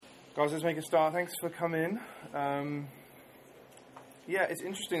Guys, let's make a start. Thanks for coming. Yeah, it's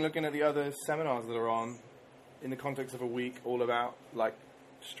interesting looking at the other seminars that are on in the context of a week all about like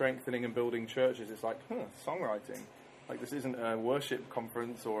strengthening and building churches. It's like, songwriting. Like this isn't a worship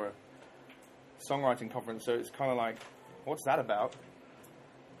conference or a songwriting conference, so it's kind of like, what's that about?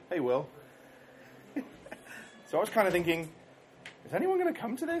 Hey, Will. So I was kind of thinking, is anyone going to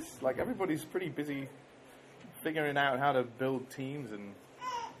come to this? Like everybody's pretty busy figuring out how to build teams and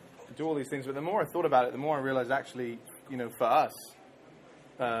do all these things. But the more I thought about it, the more I realized actually, for us,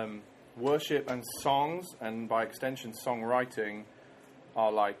 worship and songs, and by extension songwriting,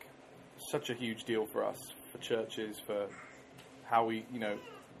 are like such a huge deal for us, for churches, for how we,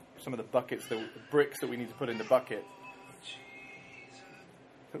 some of the bricks that we need to put in the bucket.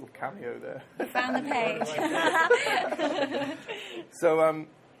 Little cameo there. Found the page. So,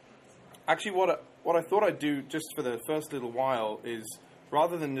 actually, what I thought I'd do just for the first little while is,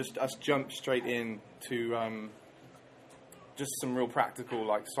 rather than just us jump straight in to just some real practical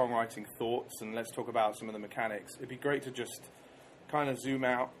like songwriting thoughts and let's talk about some of the mechanics, it'd be great to just kind of zoom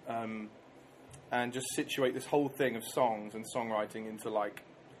out and just situate this whole thing of songs and songwriting into like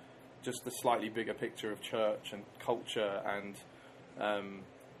just the slightly bigger picture of church and culture and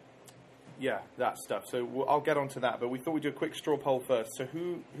that stuff. So I'll get onto that, but we thought we'd do a quick straw poll first. So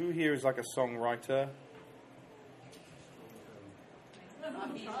who here is like a songwriter?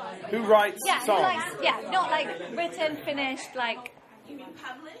 Who writes songs? Not like written, finished, like. You mean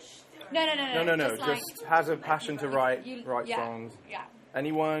published? No. Just has a passion to write songs. Yeah.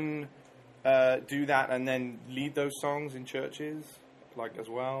 Anyone do that and then lead those songs in churches, like as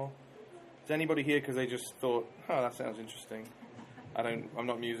well? Is anybody here because they just thought, that sounds interesting? I'm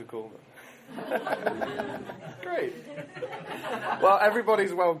not musical. Great. Well,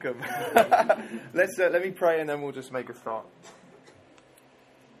 everybody's welcome. Let me pray and then we'll just make a start.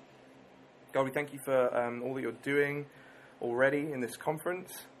 God, we thank you for all that you're doing already in this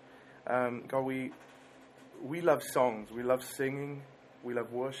conference. God, we love songs. We love singing. We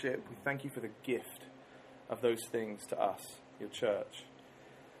love worship. We thank you for the gift of those things to us, your church.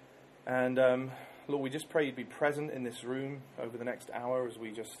 And Lord, we just pray you'd be present in this room over the next hour as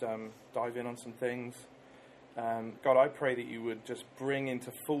we just dive in on some things. God, I pray that you would just bring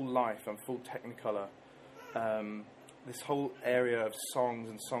into full life and full technicolor this whole area of songs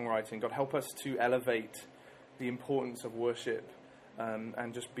and songwriting. God, help us to elevate the importance of worship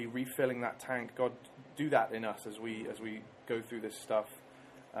and just be refilling that tank. God, do that in us as we go through this stuff.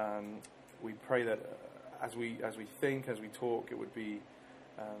 We pray that as we think, as we talk, it would be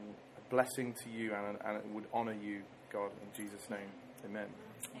a blessing to you and it would honor you, God, in Jesus' name. Amen.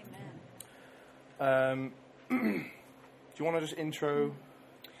 Amen. Do you want to just intro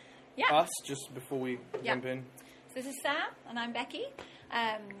us just before we jump in? So this is Sam, and I'm Becky.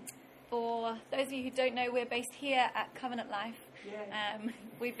 For those of you who don't know, we're based here at Covenant Life.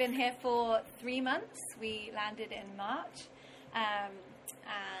 We've been here for 3 months. We landed in March, and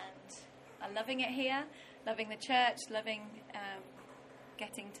are loving it here, loving the church, loving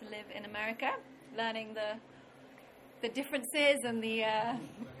getting to live in America, learning the differences and the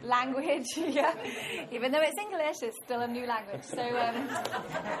language. Even though it's English, it's still a new language. So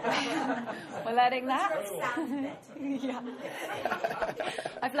we're learning that.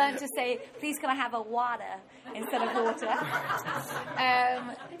 I've learned to say, please can I have a water instead of water.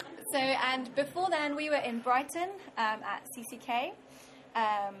 And before then, we were in Brighton at CCK.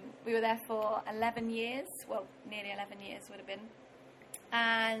 We were there for 11 years. Well, nearly 11 years would have been.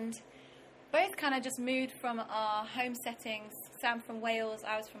 And both kind of just moved from our home settings. Sam from Wales,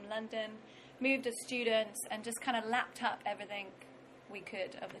 I was from London. Moved as students and just kind of lapped up everything we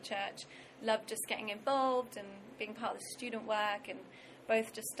could of the church. Loved just getting involved and being part of the student work, and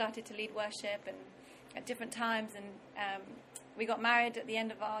both just started to lead worship and at different times. And we got married at the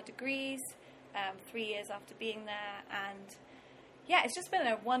end of our degrees, 3 years after being there. And it's just been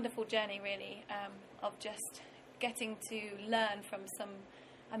a wonderful journey, really, of just getting to learn from some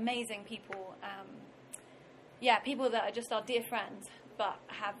amazing people. People that are just our dear friends, but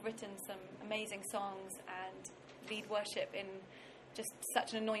have written some amazing songs and lead worship in just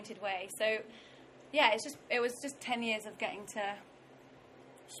such an anointed way. So, it was just 10 years of getting to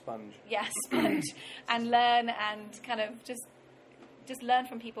sponge and learn and kind of just learn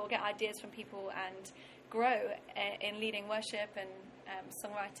from people, get ideas from people, and grow in leading worship and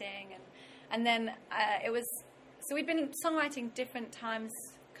songwriting, and then it was. So we'd been songwriting different times,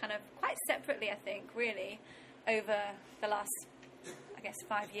 kind of quite separately, I think, really, over the last,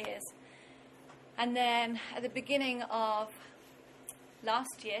 5 years. And then at the beginning of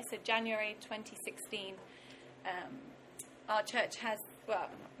last year, so January 2016, our church well,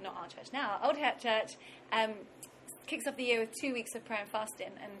 not our church now, our Old Hat Church, kicks off the year with 2 weeks of prayer and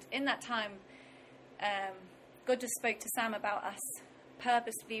fasting. And in that time, God just spoke to Sam about us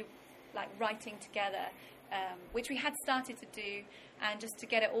purposefully writing together, which we had started to do, and just to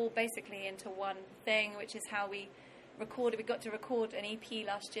get it all basically into one thing, which is how we recorded. We got to record an EP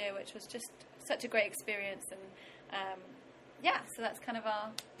last year, which was just such a great experience. And so that's kind of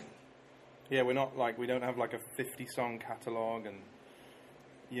our... Yeah, we don't have like a 50-song catalogue and,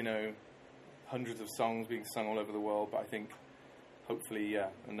 hundreds of songs being sung all over the world, but I think hopefully,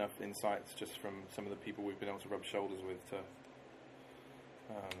 enough insights just from some of the people we've been able to rub shoulders with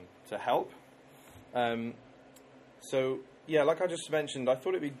to help. So, like I just mentioned, I thought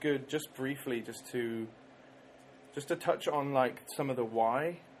it'd be good just briefly just to touch on like some of the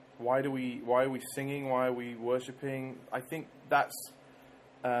why. Why are we singing? Why are we worshipping? I think that's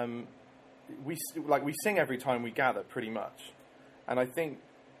we sing every time we gather, pretty much, and I think,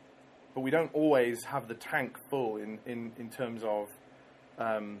 but we don't always have the tank full in terms of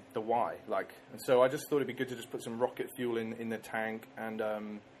the why. And so I just thought it'd be good to just put some rocket fuel in the tank and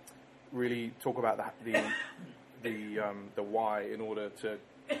really talk about the why in order to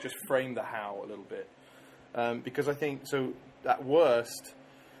just frame the how a little bit, because I think so at worst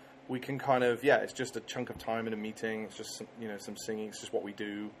we can kind of it's just a chunk of time in a meeting. It's just some singing. It's just what we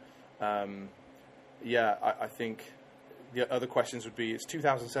do. I think the other questions would be, it's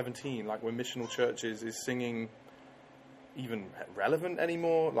 2017, when missional churches, is singing even relevant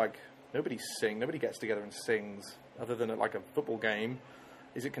anymore? Nobody gets together and sings other than at a football game.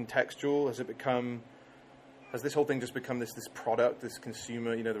 Is it contextual? Has this whole thing just become this product, this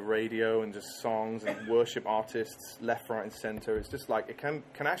consumer, the radio and just songs and worship artists left, right and center? It's just it can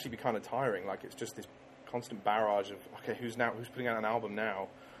actually be kind of tiring. It's just this constant barrage of, okay, who's putting out an album now?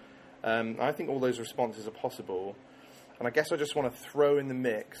 I think all those responses are possible. And I guess I just want to throw in the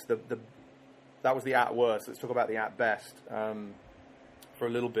mix that was the at worst. Let's talk about the at best for a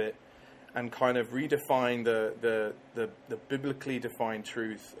little bit, and kind of redefine the biblically defined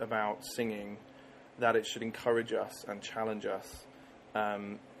truth about singing, that it should encourage us and challenge us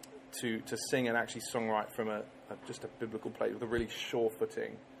to sing and actually songwrite from just a biblical place with a really sure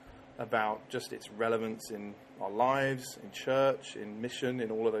footing about just its relevance in our lives, in church, in mission, in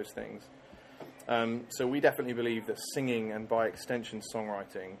all of those things. So we definitely believe that singing, and by extension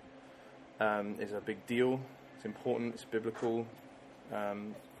songwriting, is a big deal. It's important. It's biblical.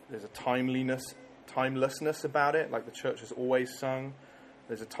 There's a timelessness about it, like the church has always sung.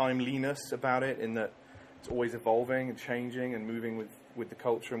 There's a timeliness about it in that it's always evolving and changing and moving with the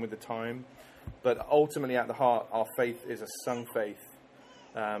culture and with the time. But ultimately, at the heart, our faith is a sung faith,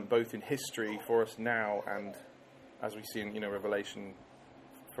 both in history for us now and, as we see in Revelation,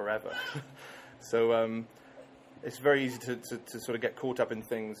 forever. So it's very easy to sort of get caught up in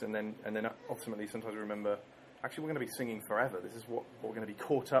things, and then ultimately sometimes we remember, actually, we're going to be singing forever. This is what we're going to be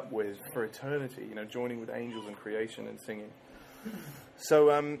caught up with for eternity, joining with angels in creation and singing.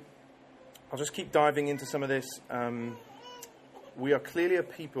 So I'll just keep diving into some of this. We are clearly a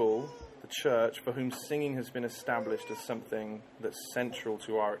people, the church, for whom singing has been established as something that's central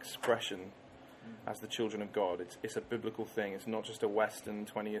to our expression as the children of God. It's a biblical thing. It's not just a Western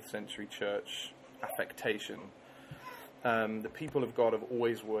 20th century church affectation. The people of God have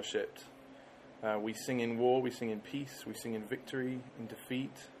always worshipped. We sing in war, we sing in peace, we sing in victory, in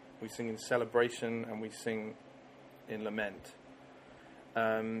defeat, we sing in celebration, and we sing in lament.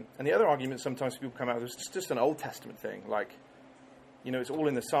 And the other argument sometimes people come out with is just an Old Testament thing, it's all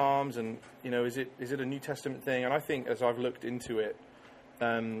in the Psalms, and is it a New Testament thing? And I think as I've looked into it,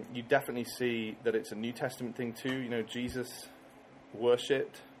 you definitely see that it's a New Testament thing too. Jesus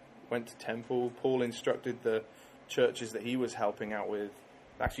worshipped, went to temple. Paul instructed the churches that he was helping out with,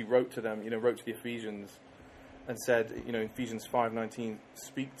 actually wrote to them, wrote to the Ephesians and said, Ephesians 5:19,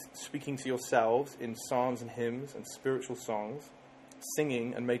 speaking to yourselves in psalms and hymns and spiritual songs,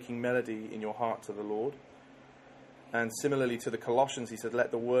 singing and making melody in your heart to the Lord. And similarly to the Colossians, he said,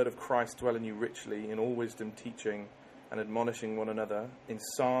 let the word of Christ dwell in you richly in all wisdom, teaching and admonishing one another in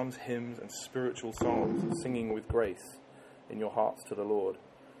psalms, hymns and spiritual songs, singing with grace in your hearts to the Lord.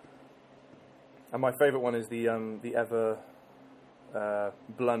 And my favourite one is the ever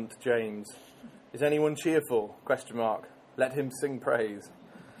blunt James. Is anyone cheerful? ? Let him sing praise.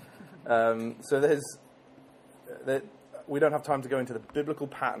 So we don't have time to go into the biblical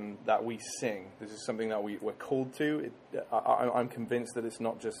pattern that we sing. This is something that we're called to. I'm convinced that it's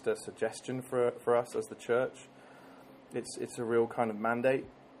not just a suggestion for us as the church. It's a real kind of mandate.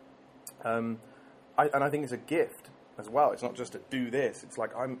 And I think it's a gift. as well. It's not just to do this. It's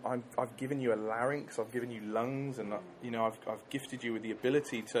like I've given you a larynx, I've given you lungs, and I've gifted you with the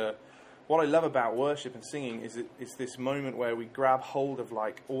ability to. What I love about worship and singing is it's this moment where we grab hold of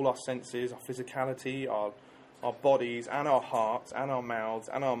like all our senses, our physicality, our bodies, and our hearts, and our mouths,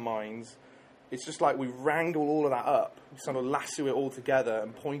 and our minds. It's just like we wrangle all of that up, we sort of lasso it all together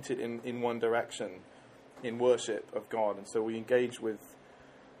and point it in one direction in worship of God. And so we engage with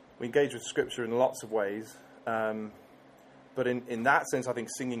Scripture in lots of ways. But in that sense, I think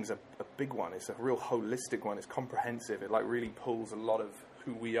singing's a big one. It's a real holistic one. It's comprehensive. It like really pulls a lot of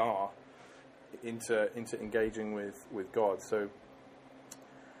who we are into engaging with God. So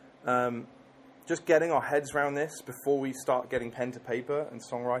just getting our heads around this before we start getting pen to paper and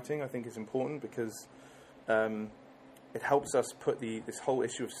songwriting, I think, is important, because it helps us put this whole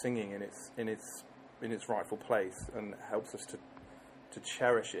issue of singing in its rightful place, and helps us to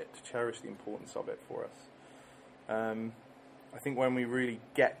cherish it, to cherish the importance of it for us. I think when we really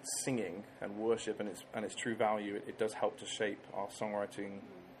get singing and worship and its true value, it does help to shape our songwriting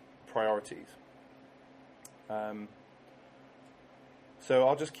priorities. So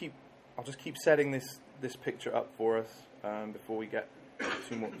I'll just keep setting this picture up for us before we get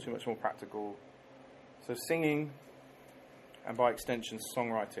too much more practical. So singing, and by extension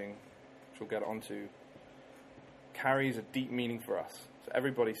songwriting, which we'll get onto, carries a deep meaning for us. So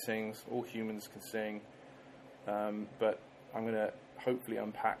everybody sings, all humans can sing, but I'm going to hopefully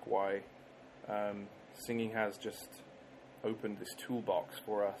unpack why singing has just opened this toolbox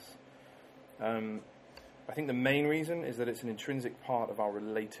for us. I think the main reason is that it's an intrinsic part of our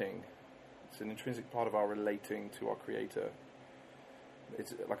relating. It's an intrinsic part of our relating to our Creator.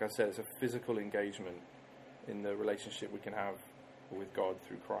 It's, like I said, it's a physical engagement in the relationship we can have with God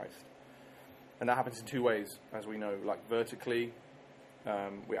through Christ. And that happens in two ways, as we know. Like vertically,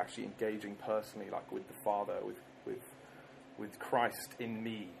 we're actually engaging personally, like with the Father, with Christ in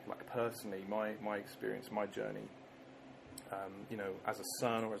me, like personally, my experience, my journey. As a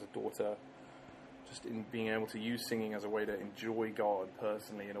son or as a daughter, just in being able to use singing as a way to enjoy God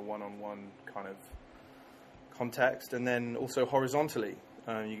personally in a one-on-one kind of context. And then also horizontally,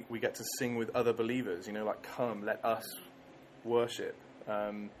 we get to sing with other believers, like, come, let us worship.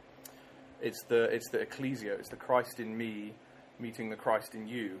 It's the ecclesia, it's the Christ in me meeting the Christ in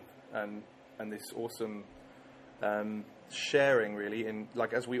you, and this awesome sharing, really, in,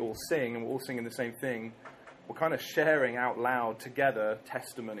 like, as we all sing, and we're all singing the same thing, we're kind of sharing out loud together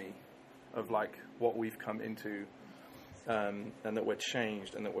testimony of, like, what we've come into, and that we're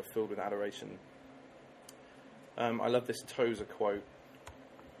changed and that we're filled with adoration. I love this Tozer quote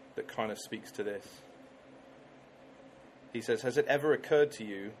that kind of speaks to this. He says, "Has it ever occurred to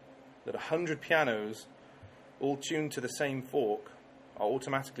you that 100 pianos, all tuned to the same fork, are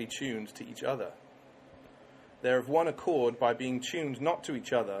automatically tuned to each other? They're of one accord by being tuned not to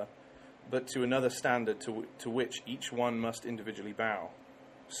each other, but to another standard to which each one must individually bow.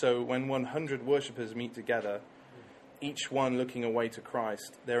 So when 100 worshippers meet together, each one looking away to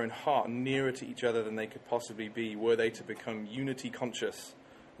Christ, they're in heart nearer to each other than they could possibly be, were they to become unity conscious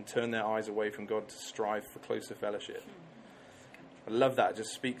and turn their eyes away from God to strive for closer fellowship." I love that. It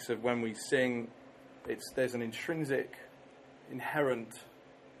just speaks of when we sing, there's an intrinsic, inherent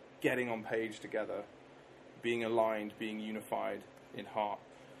getting on page together, being aligned, being unified in heart.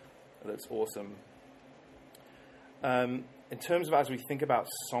 That's awesome. In terms of, as we think about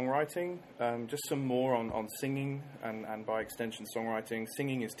songwriting, just some more on singing and by extension songwriting.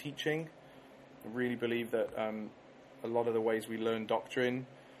 Singing is teaching. I really believe that a lot of the ways we learn doctrine,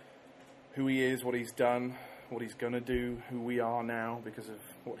 who he is, what he's done, what he's going to do, who we are now because of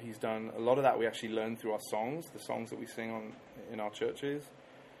what he's done, a lot of that we actually learn through our songs, the songs that we sing in our churches.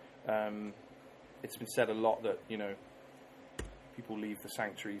 It's been said a lot that, people leave the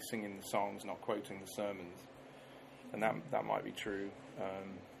sanctuary singing the songs, not quoting the sermons. And that might be true.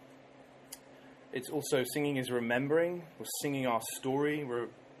 It's also, singing is remembering. We're singing our story.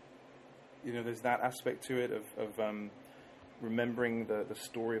 There's that aspect to it of remembering the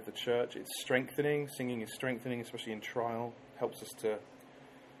story of the church. It's strengthening. Singing is strengthening, especially in trial. Helps us to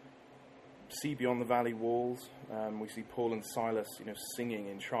see beyond the valley walls. We see Paul and Silas, singing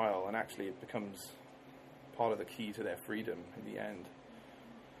in trial, and actually it becomes part of the key to their freedom in the end.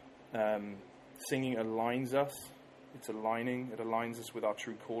 Singing aligns us. It's aligning. It aligns us with our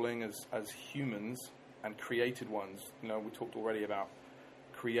true calling as humans and created ones. We talked already about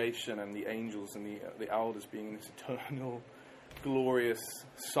creation and the angels and the elders being this eternal, glorious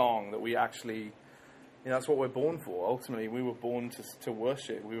song that we actually, that's what we're born for. Ultimately, we were born to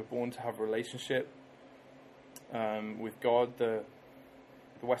worship. We were born to have a relationship with God. The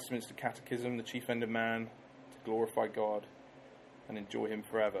Westminster Catechism, the chief end of man, to glorify God and enjoy Him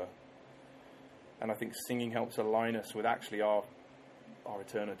forever. And I think singing helps align us with actually our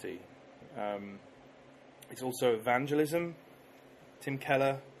eternity. It's also evangelism. Tim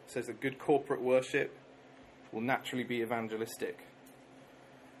Keller says that good corporate worship will naturally be evangelistic.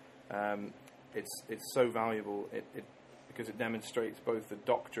 It's so valuable because it demonstrates both the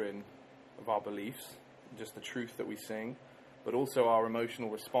doctrine of our beliefs, just the truth that we sing, but also our emotional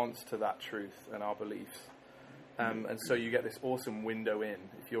response to that truth and our beliefs. And so you get this awesome window in.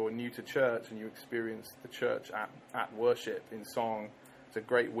 If you're new to church and you experience the church at worship in song, it's a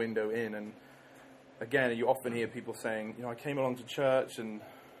great window in. And again, you often hear people saying, I came along to church and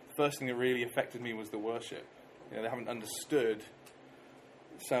the first thing that really affected me was the worship. They haven't understood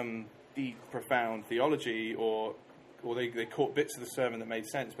some deep, profound theology, or they caught bits of the sermon that made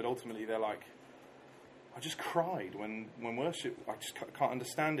sense, but ultimately they're like, I just cried when worship, I just can't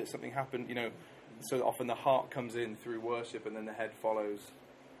understand it, something happened, So often the heart comes in through worship and then the head follows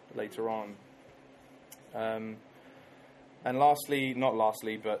later on. And lastly,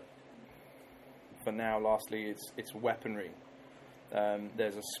 but for now, it's weaponry.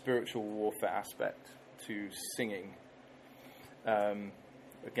 There's a spiritual warfare aspect to singing.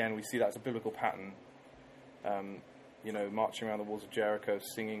 Again, we see that as a biblical pattern. Marching around the walls of Jericho,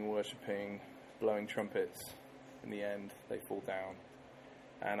 singing, worshipping, blowing trumpets. In the end, they fall down.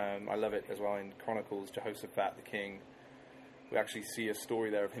 And I love it as well in Chronicles, Jehoshaphat, the king. We actually see a story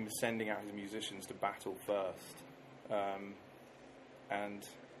there of him sending out his musicians to battle first. And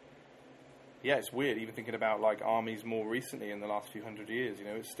yeah, it's weird, even thinking about like armies more recently in the last few hundred years.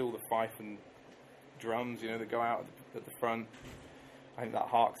 It's still the fife and drums, that go out at the front. I think that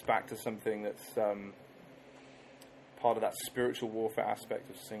harks back to something that's part of that spiritual warfare aspect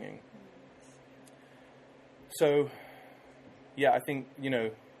of singing. So, yeah, I think,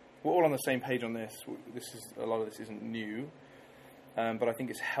 we're all on the same page on this. A lot of this isn't new, but I think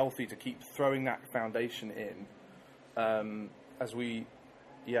it's healthy to keep throwing that foundation in as we,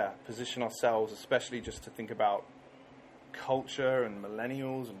 position ourselves, especially just to think about culture and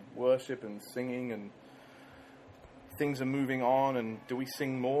millennials and worship and singing, and things are moving on, and do we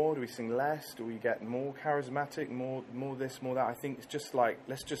sing more? Do we sing less? Do we get more charismatic, more this, more that? I think it's just like,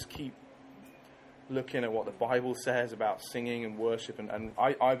 let's just keep looking at what the Bible says about singing and worship, and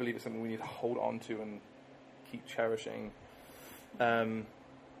I believe it's something we need to hold on to and keep cherishing.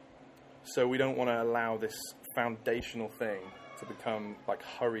 So we don't want to allow this foundational thing to become like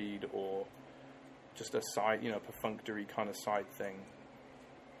hurried or just a side, perfunctory kind of side thing.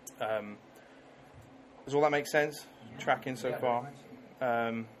 Does all that make sense? Yeah. Tracking so far?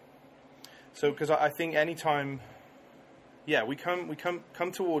 So because I think anytime, we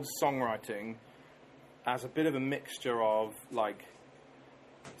come towards songwriting as a bit of a mixture of like,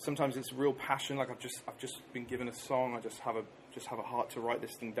 sometimes it's real passion, like I've just been given a song, I just have a heart to write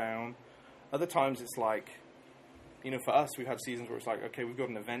this thing down. Other times it's like, for us, we've had seasons where it's like, okay, we've got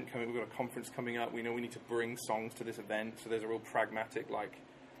an event coming, we've got a conference coming up, we know we need to bring songs to this event, so there's a real pragmatic, like,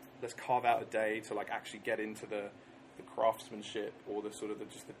 let's carve out a day to like actually get into the craftsmanship, or the sort of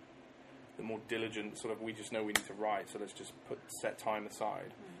the more diligent sort of, we just know we need to write, so let's just set time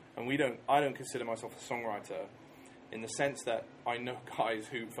aside. And I don't consider myself a songwriter in the sense that I know guys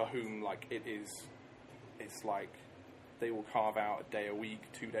for whom like it's like they will carve out a day a week,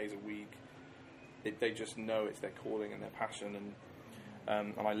 2 days a week. They just know it's their calling and their passion,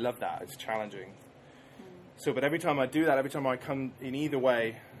 and I love that. It's challenging. So, but every time I do that, every time I come in either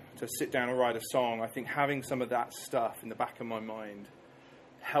way to sit down and write a song, I think having some of that stuff in the back of my mind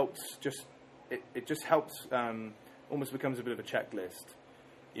helps. It just helps. Almost becomes a bit of a checklist,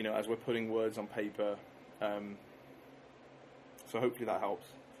 as we're putting words on paper. So hopefully that helps.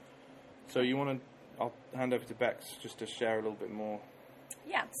 So I'll hand over to Bex just to share a little bit more.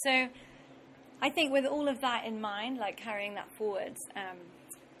 Yeah. So I think with all of that in mind, like carrying that forwards,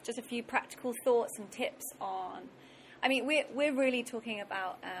 just a few practical thoughts and tips on. I mean, we're really talking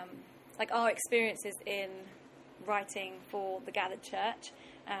about like our experiences in writing for the Gathered Church.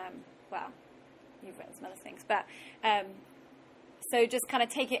 Well, you've written some other things, but so just kind of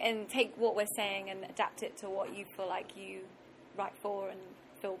take it in, take what we're saying and adapt it to what you feel like you write for and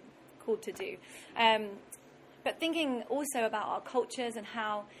feel called to do. But thinking also about our cultures and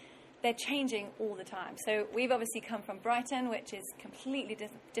how they're changing all the time. So we've obviously come from Brighton, which is completely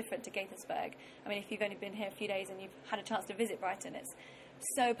different to Gaithersburg. I mean, if you've only been here a few days and you've had a chance to visit Brighton, it's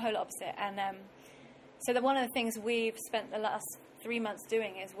so polar opposite. And so one of the things we've spent the last 3 months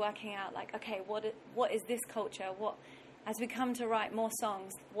doing is working out, like, okay, what is this culture? As we come to write more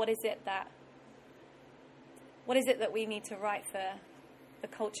songs, what is it that we need to write for the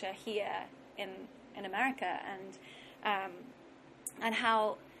culture here in in America, and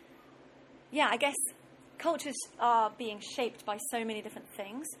how, I guess cultures are being shaped by so many different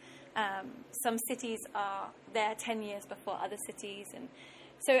things. Some cities are there 10 years before other cities, and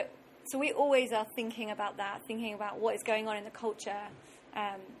so we always are thinking about that, thinking about what is going on in the culture.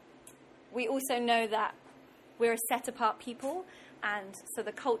 We also know that we're a set-apart people, and so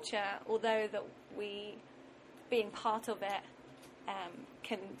the culture, although that we, being part of it,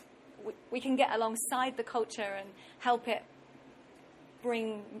 we can get alongside the culture and help it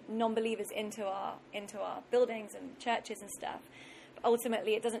bring non-believers into our buildings and churches and stuff. But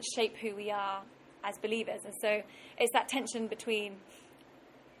ultimately, it doesn't shape who we are as believers, and so it's that tension between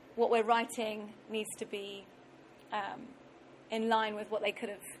what we're writing needs to be in line with what they could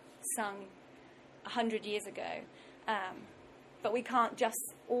have sung 100 years ago. But we can't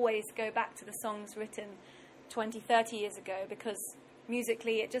just always go back to the songs written 20, 30 years ago, because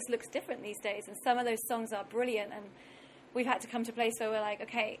musically it just looks different these days. And some of those songs are brilliant, and we've had to come to a place where we're like,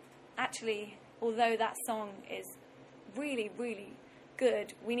 okay, actually, although that song is really, really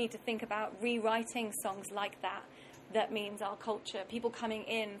good, we need to think about rewriting songs like that. That means our culture, people coming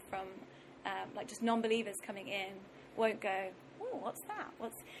in from, like just non-believers coming in, won't go, oh, what's that?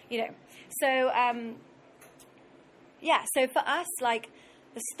 So for us, like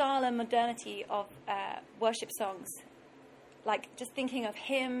the style and modernity of worship songs, like just thinking of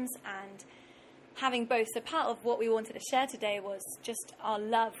hymns and having both. So part of what we wanted to share today was just our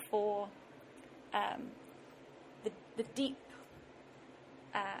love for the deep,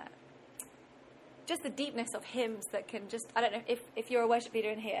 just the deepness of hymns that can just, I don't know, if you're a worship leader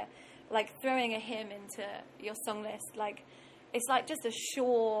in here, like throwing a hymn into your song list, like it's like just a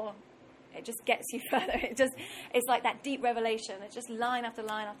sure, it just gets you further. It's like that deep revelation. It's just line after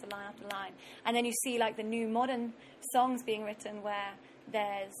line after line after line. And then you see like the new modern songs being written where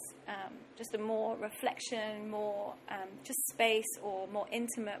there's just a more reflection, more just space, or more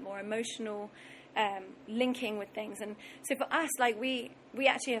intimate, more emotional linking with things. And so for us, like we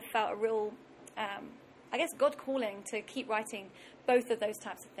actually have felt a real, I guess, God calling to keep writing both of those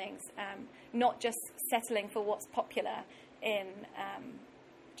types of things, not just settling for what's popular in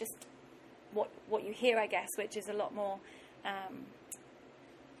just what you hear, I guess, which is a lot more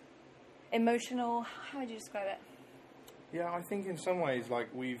emotional. How would you describe it? Yeah, I think in some ways, like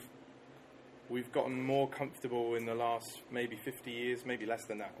we've gotten more comfortable in the last maybe 50 years, maybe less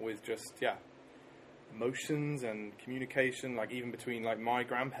than that, with just emotions and communication, like even between like my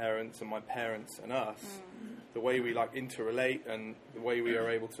grandparents and my parents and us, the way we like interrelate and the way we are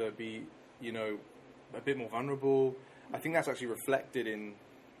able to be, a bit more vulnerable. I think that's actually reflected in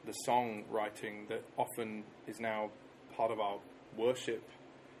the song writing that often is now part of our worship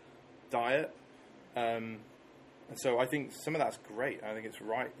diet. And so I think some of that's great. I think it's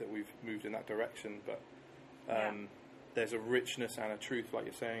right that we've moved in that direction, but there's a richness and a truth, like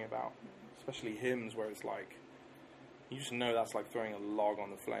you're saying, about especially hymns, where it's like you just know that's like throwing a log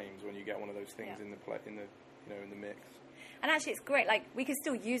on the flames when you get one of those things in the mix. And actually, it's great. Like we can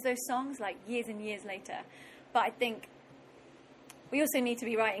still use those songs like years and years later, but I think we also need to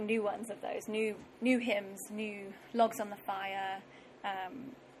be writing new ones of those, new hymns, new logs on the fire,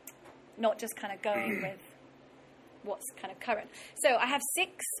 not just kind of going with what's kind of current. So I have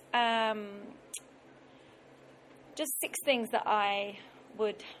six things that I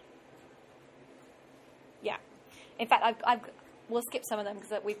would, in fact, we'll skip some of them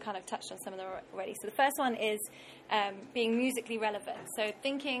because we've kind of touched on some of them already. So the first one is being musically relevant. So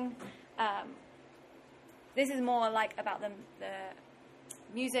thinking, this is more like about the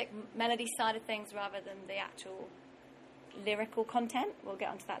music, melody side of things rather than the actual lyrical content. We'll get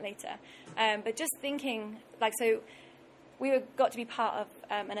onto that later. But just thinking, like, so we got to be part of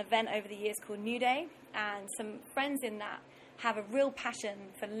an event over the years called New Day, and some friends in that have a real passion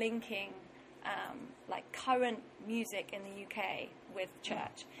for linking like current music in the UK with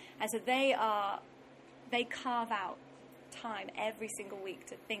church. And so they carve out time every single week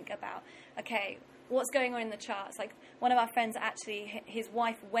to think about, okay, what's going on in the charts. Like one of our friends, actually, his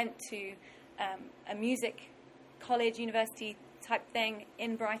wife went to a music college, university type thing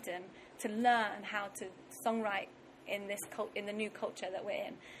in Brighton to learn how to songwrite in the new culture that we're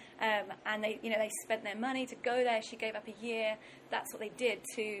in. And they spent their money to go there. She gave up a year. That's what they did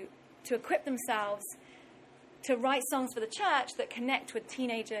to equip themselves to write songs for the church that connect with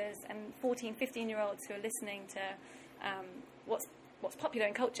teenagers and 14, 15-year-olds who are listening to what's popular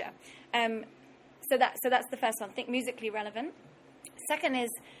in culture. So that's the first one. Think musically relevant. Second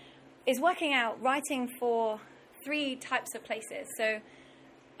is working out writing for 3 types of places. So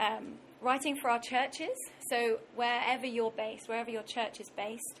writing for our churches. So wherever you're based, wherever your church is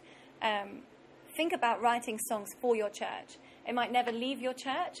based, think about writing songs for your church. It might never leave your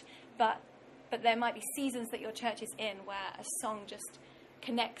church, but there might be seasons that your church is in where a song just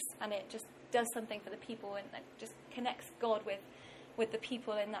connects and it just does something for the people, and it just connects God with the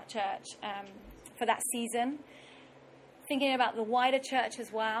people in that church for that season. Thinking about the wider church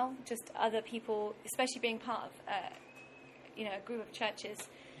as well, just other people, especially being part of a group of churches.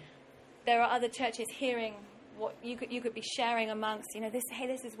 There are other churches hearing what you could be sharing amongst, this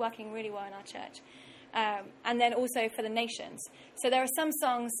is working really well in our church. And then also for the nations. So there are some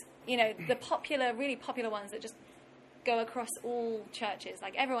songs, the really popular ones that just go across all churches.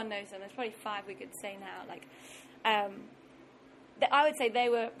 Like everyone knows them. There's probably 5 we could say now. Like, I would say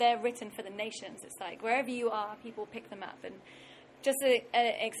they're written for the nations. It's like wherever you are, people pick them up. And just an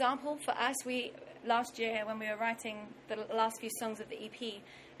example for us, last year when we were writing the last few songs of the EP,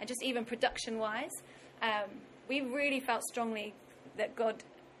 and just even production-wise, we really felt strongly that God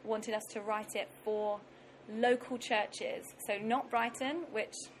wanted us to write it for local churches. So not Brighton,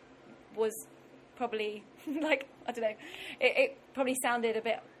 which was probably like, I don't know, it probably sounded a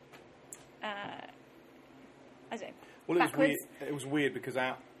bit, I don't know, well, backwards. It was weird because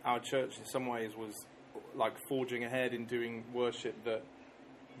our church in some ways was like forging ahead in doing worship that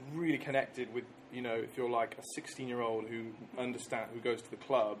really connected with, if you're like a 16-year-old who goes to the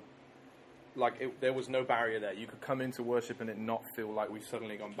club, like there was no barrier there. You could come into worship and it not feel like we've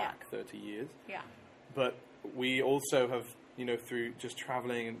suddenly gone back 30 years. Yeah. But we also have, through just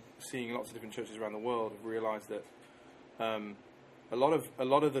traveling and seeing lots of different churches around the world, have realized that a lot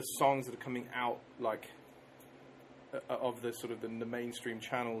of the songs that are coming out, like of the sort of the mainstream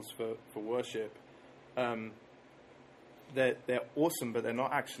channels for worship, they're awesome, but they're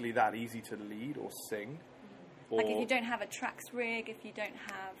not actually that easy to lead or sing. Like if you don't have a tracks rig, if you don't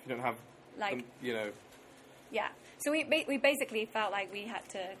have like, yeah. So we basically felt like we had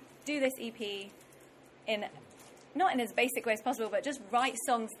to do this EP not in as basic way as possible, but just write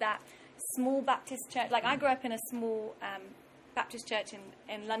songs that small Baptist church. Like I grew up in a small Baptist church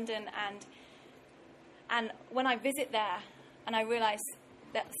in London, and when I visit there, and I realise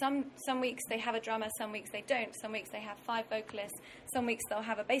that some weeks they have a drummer, some weeks they don't. Some weeks they have 5 vocalists. Some weeks they'll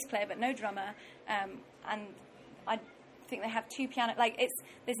have a bass player but no drummer. And I think they have 2 piano. Like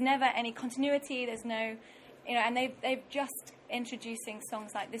there's never any continuity. There's no, and they've just introducing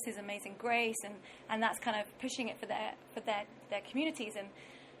songs like "This Is Amazing Grace," and that's kind of pushing it for their communities. And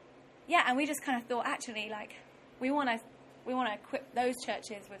yeah, and we just kind of thought actually like we want to equip those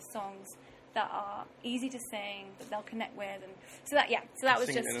churches with songs that are easy to sing, that they'll connect with, and so that was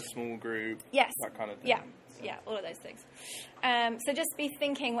just in a small group. Yes, that kind of thing. Yeah, so. Yeah, all of those things. So just be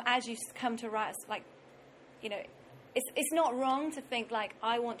thinking as you come to write, like, it's not wrong to think like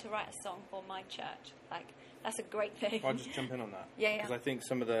I want to write a song for my church. Like that's a great thing. I'll just jump in on that. Yeah. Because I think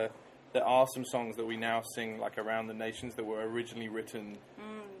there are some songs that we now sing like around the nations that were originally written.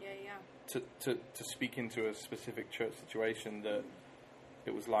 To speak into a specific church situation that.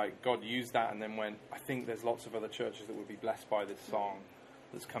 It was like God used that and then went, I think there's lots of other churches that would be blessed by this song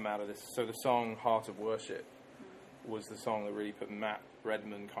that's come out of this. So the song Heart of Worship was the song that really put Matt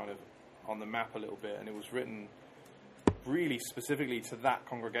Redman kind of on the map a little bit. And it was written really specifically to that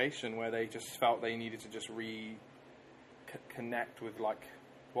congregation where they just felt they needed to just connect with like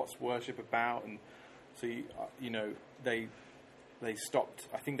what's worship about. And so, they stopped.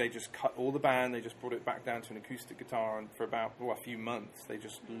 I think they just cut all the band. They just brought it back down to an acoustic guitar, and for about a few months, they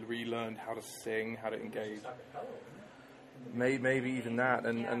just relearned how to sing, how to engage. Maybe even that,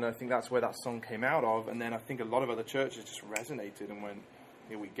 and I think that's where that song came out of. And then I think a lot of other churches just resonated and went,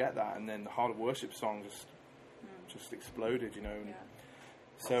 "Here we get that." And then the Heart of Worship song just exploded, Yeah.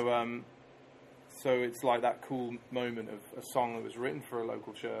 So it's like that cool moment of a song that was written for a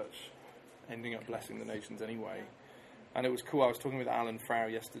local church, ending up blessing the nations anyway. And it was cool. I was talking with Alan Frau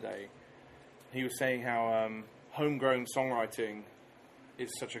yesterday. He was saying how homegrown songwriting is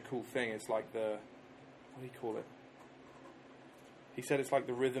such a cool thing. It's like what do you call it? He said it's like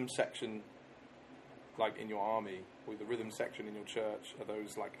the rhythm section, like in your army, or the rhythm section in your church, are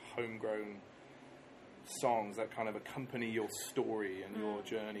those like homegrown songs that kind of accompany your story and your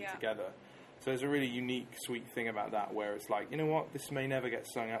journey together. So there's a really unique, sweet thing about that where it's like, you know what, this may never get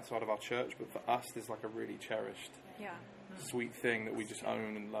sung outside of our church, but for us there's like a really cherished, sweet thing that we just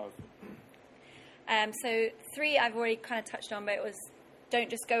own and love. So 3 I've already kind of touched on, but it was don't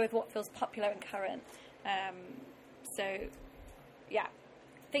just go with what feels popular and current.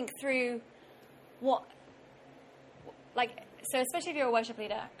 Think through so especially if you're a worship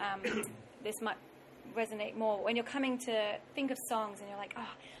leader, this might resonate more when you're coming to think of songs and you're like, I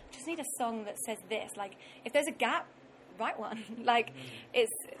just need a song that says this. Like if there's a gap, write one. Like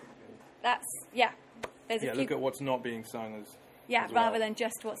that's, yeah. There's Yeah, look at what's not being sung as well. rather than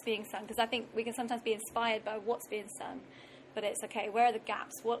just what's being sung. Because I think we can sometimes be inspired by what's being sung. But it's, okay, where are the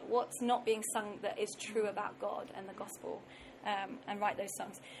gaps? What's not being sung that is true about God and the gospel? And write those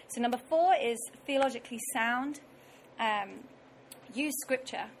songs. So number 4 is theologically sound. Use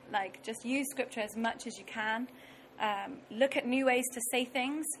scripture. Like, just use scripture as much as you can. Look at new ways to say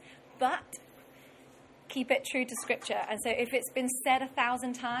things, but keep it true to scripture. And so if it's been said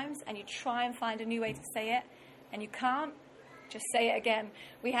 1,000 times and you try and find a new way to say it and you can't, just say it again.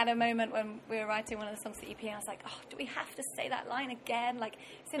 We had a moment when we were writing one of the songs for EP, and I was like, do we have to say that line again? Like,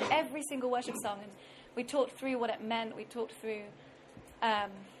 it's in every single worship song. And we talked through what it meant. We talked through,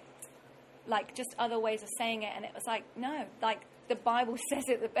 like, just other ways of saying it. And it was like, no, like, the Bible says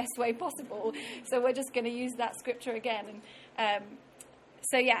it the best way possible. So we're just going to use that scripture again. And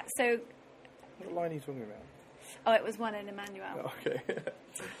so What line are you talking about? Oh, it was one in Emmanuel. Oh, okay.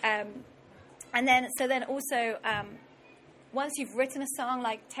 And then also, once you've written a song,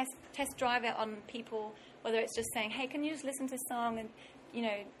 like test drive it on people, whether it's just saying, hey, can you just listen to this song and,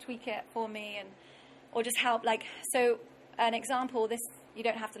 tweak it for me, or just help. Like, so an example, this, you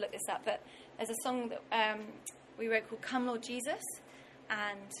don't have to look this up, but there's a song that we wrote called Come Lord Jesus,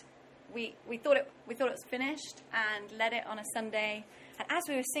 and we thought it was finished and led it on a Sunday, and as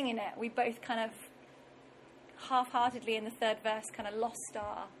we were singing it, we both kind of half-heartedly in the third verse kind of lost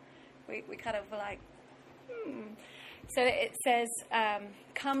we kind of were like, So it says,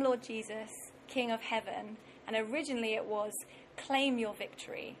 come Lord Jesus, King of heaven, and originally it was, claim your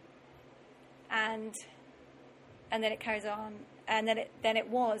victory, and then it carries on, and then it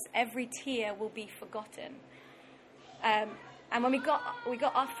was, every tear will be forgotten. And when we got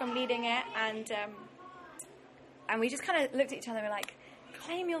off from leading it, and we just kind of looked at each other and were like,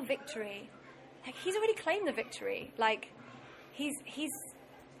 claim your victory. Like, he's already claimed the victory. Like, he's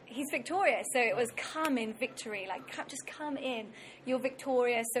victorious. So it was come in victory. Like, just come in. You're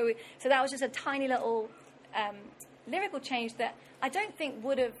victorious. So that was just a tiny little lyrical change that I don't think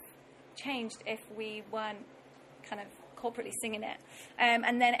would have changed if we weren't kind of corporately singing it.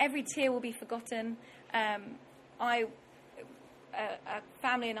 And then every tear will be forgotten. A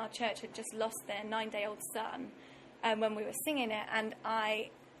family in our church had just lost their 9-day-old son when we were singing it, and I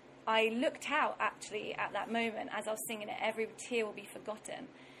looked out actually at that moment as I was singing it. Every tear will be forgotten.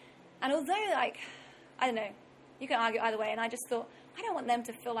 And although, like, I don't know, you can argue either way, and I just thought, I don't want them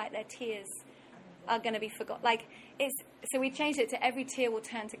to feel like their tears are going to be forgotten. Like, so we changed it to every tear will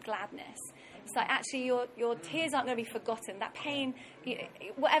turn to gladness. It's like, actually, your tears aren't going to be forgotten. That pain,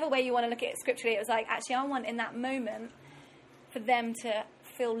 whatever way you want to look at it scripturally, it was like, actually, I want in that moment for them to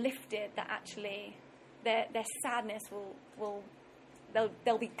feel lifted, that actually their sadness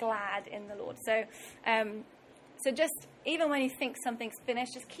they'll be glad in the Lord. So just even when you think something's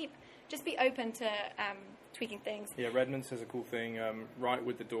finished, just be open to tweaking things. Yeah, Redmond says a cool thing, write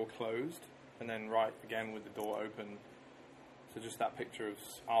with the door closed, and then write again with the door open. So just that picture of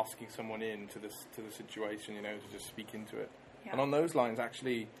asking someone in to the situation, to just speak into it. Yeah. And on those lines,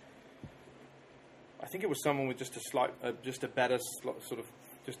 actually, I think it was someone with just a better sort of,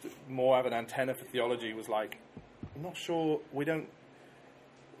 just more of an antenna for theology, was like, I'm not sure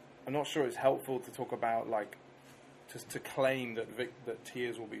it's helpful to talk about, like, to claim that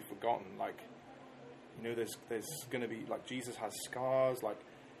tears will be forgotten. Like, there's going to be, like, Jesus has scars, like,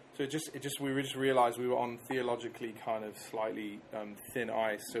 so we just realised we were on theologically kind of slightly thin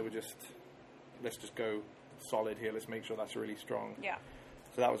ice. So let's just go solid here. Let's make sure that's really strong. Yeah.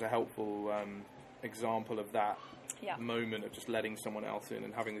 So that was a helpful example of that yeah. moment of just letting someone else in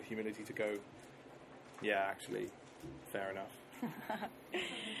and having the humility to go, yeah, actually, fair enough.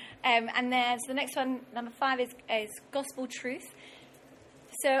 And then, so the next one, number 5, is gospel truth.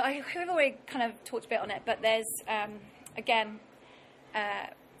 So we've already kind of talked a bit on it, but there's, again,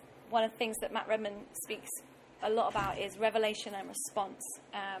 one of the things that Matt Redman speaks a lot about is revelation and response,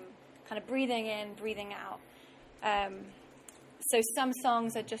 kind of breathing in, breathing out. So some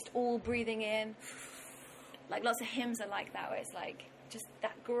songs are just all breathing in, like lots of hymns are like that, where it's like just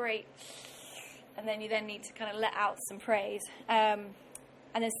that great, and then you need to kind of let out some praise. And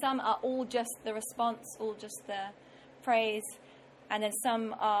then some are all just the response, all just the praise, and then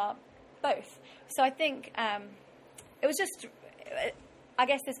some are both. So I think it was just, I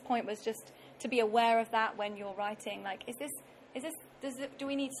guess this point was just to be aware of that when you're writing. Like, do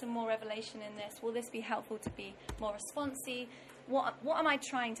we need some more revelation in this? Will this be helpful to be more responsive? What am I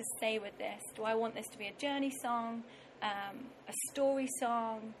trying to say with this? Do I want this to be a journey song, a story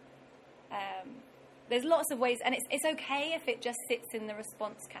song? There's lots of ways, and it's okay if it just sits in the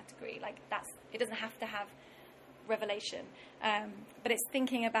response category. Like, it doesn't have to have revelation. But it's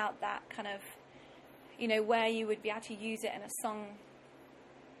thinking about that kind of, where you would be able to use it in a song,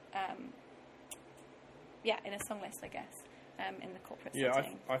 in a song list, I guess, in the corporate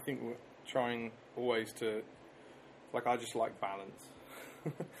setting. I think we're trying always to, I just like balance.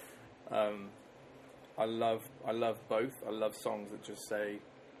 I love both. I love songs that just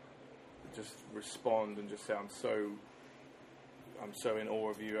respond and just say, I'm so in awe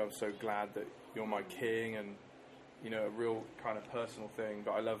of you. I'm so glad that you're my king, and a real kind of personal thing.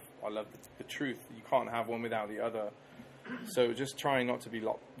 But I love the truth. You can't have one without the other. So just trying not to be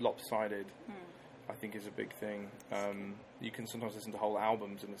lopsided, I think, is a big thing. You can sometimes listen to whole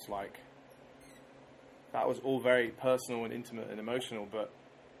albums and it's like, that was all very personal and intimate and emotional, but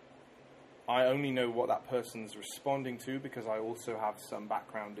I only know what that person's responding to because I also have some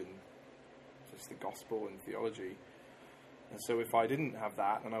background in just the gospel and theology. And so if I didn't have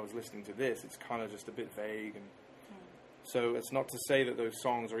that and I was listening to this, it's kind of just a bit vague. And so it's not to say that those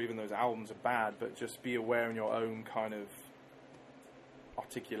songs or even those albums are bad, but just be aware in your own kind of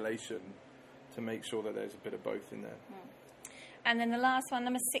articulation to make sure that there's a bit of both in there. And then the last one,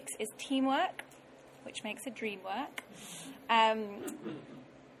 number 6, is teamwork, which makes a dream work.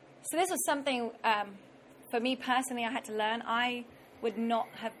 So this was something, for me personally, I had to learn. I would not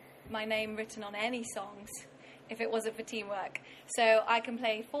have my name written on any songs if it wasn't for teamwork. So I can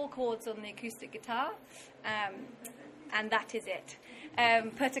play 4 chords on the acoustic guitar, and that is it.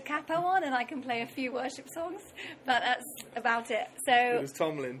 Put a capo on and I can play a few worship songs, but that's about it. So it was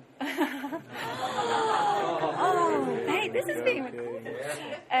Tomlin. Hey, this is being recorded.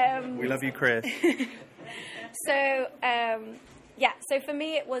 We love you, Chris. So for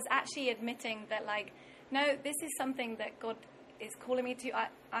me it was actually admitting that, no, this is something that God is calling me to.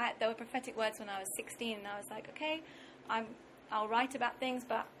 There were prophetic words when I was 16, and I was like, okay, I'll write about things,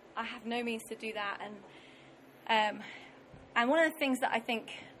 but I have no means to do that. And one of the things that I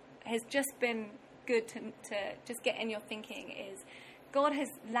think has just been good to just get in your thinking is God has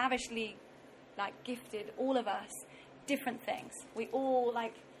lavishly gifted all of us different things. We all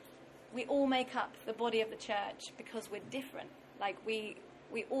make up the body of the church because we're different. We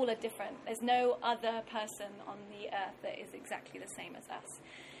all are different. There's no other person on the earth that is exactly the same as us.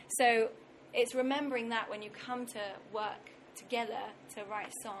 So it's remembering that when you come to work together to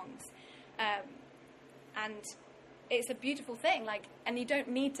write songs, and it's a beautiful thing. And you don't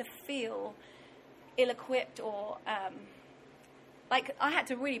need to feel ill-equipped or I had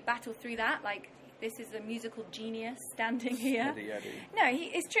to really battle through that. This is a musical genius standing here. Eddie. No,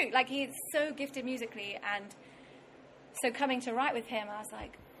 it's true. He's so gifted musically, and so coming to write with him, I was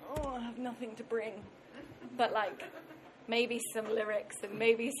like, oh, I have nothing to bring, but maybe some lyrics and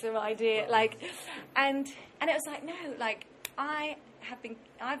maybe some idea, and it was no,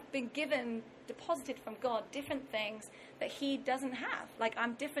 I've been given, deposited from God, different things that he doesn't have.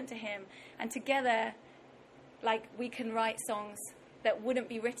 I'm different to him, and together, we can write songs that wouldn't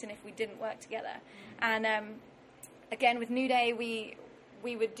be written if we didn't work together. And again, with New Day, we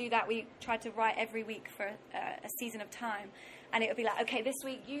would do that. We tried to write every week for a season of time, and it would be okay, this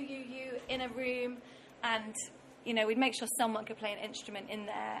week you in a room, and we'd make sure someone could play an instrument in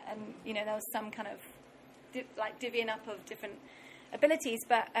there, and there was some kind of divvying up of different abilities,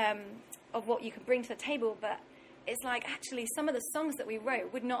 but of what you can bring to the table. But it's actually some of the songs that we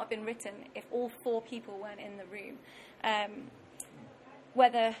wrote would not have been written if all 4 people weren't in the room.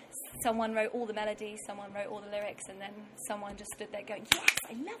 Whether someone wrote all the melodies, someone wrote all the lyrics, and then someone just stood there going, yes,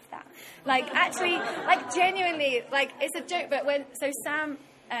 I love that. Actually, genuinely, it's a joke, but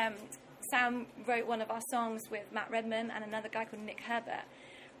Sam wrote one of our songs with Matt Redman and another guy called Nick Herbert,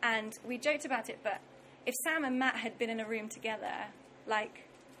 and we joked about it, but if Sam and Matt had been in a room together,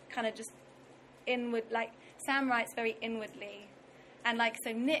 kind of just inward, Sam writes very inwardly, and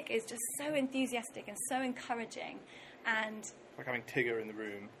so Nick is just so enthusiastic and so encouraging, and having Tigger in the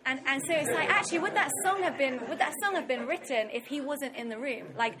room. And so it's actually, would that song have been written if he wasn't in the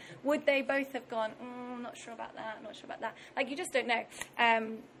room? Would they both have gone, not sure about that, you just don't know.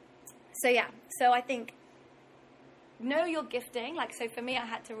 So I think, know your gifting. So for me, I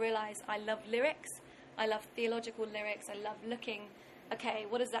had to realize I love lyrics. I love theological lyrics. I love looking, okay,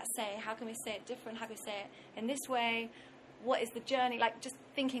 what does that say? How can we say it different? How can we say it in this way? What is the journey? Just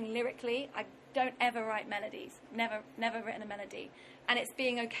thinking lyrically. I don't ever write melodies. Never written a melody. And it's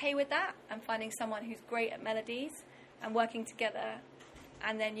being okay with that and finding someone who's great at melodies and working together.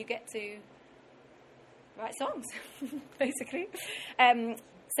 And then you get to write songs, basically.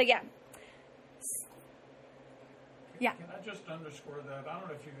 Yeah. Can I just underscore that? I don't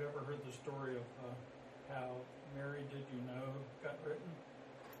know if you've ever heard the story of how Mary Did You Know got written.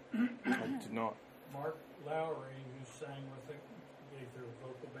 I did not. Mark Lowry, who sang with it, gave their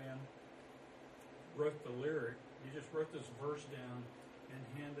vocal band, wrote the lyric. He just wrote this verse down and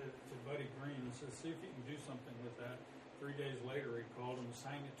handed it to Buddy Green and said, see if you can do something with that. 3 days later, he called him and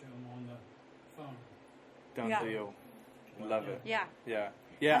sang it to him on the phone. Done Yeah. deal. Love it. Yeah. Yeah.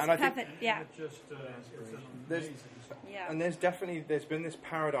 That's And I perfect. think Yeah. It just, it's an There's- amazing song. Yeah. and there's been this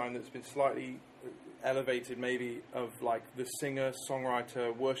paradigm that's been slightly elevated, maybe, of like the singer,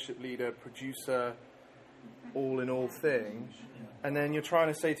 songwriter, worship leader, producer, all in all thing. And then you're trying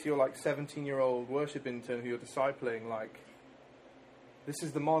to say to your like 17-year-old worship intern who you're discipling, like, this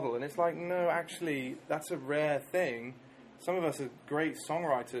is the model. And it's like, no, actually, that's a rare thing. Some of us are great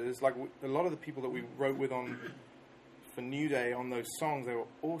songwriters. Like a lot of the people that we wrote with on for New Day on those songs, they were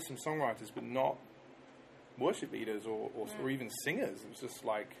awesome songwriters, but not worship leaders or even singers. It was just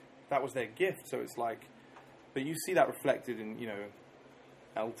like, that was their gift. So it's like, but you see that reflected in, you know,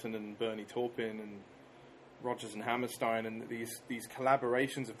 Elton and Bernie Taupin and Rodgers and Hammerstein and these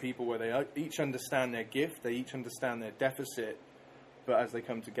collaborations of people where they each understand their gift, they each understand their deficit, but as they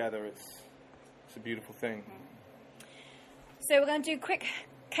come together, it's a beautiful thing. So we're going to do a quick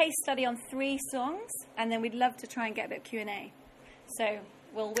case study on 3 songs, and then we'd love to try and get a bit of Q&A. So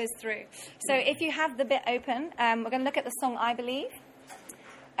we'll whiz through. So if you have the bit open, we're going to look at the song I Believe.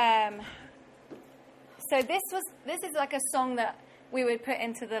 So this is like a song that we would put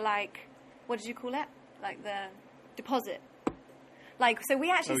into the, like, what did you call it? Like the deposit. Like, so we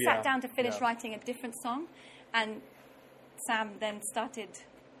actually sat down to finish writing a different song, and Sam then started,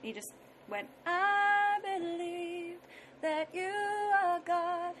 he just went, I believe that you are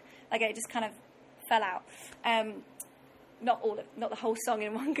God. Like, it just kind of fell out. Not the whole song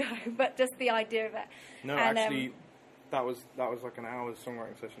in one go, but just the idea of it. No, and, actually, that was like an hour's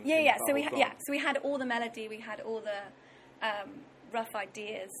songwriting session. Yeah. So we had all the melody, we had all the rough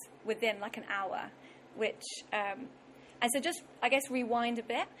ideas within like an hour, which and so just I guess rewind a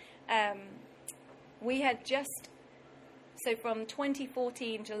bit. We had just from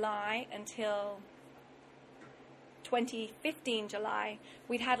 2014 July until 2015 July,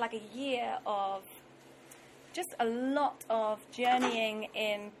 we'd had like a year of just a lot of journeying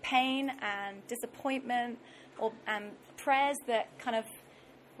in pain and disappointment, or prayers that kind of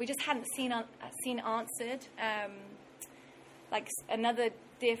we just hadn't seen answered. Like another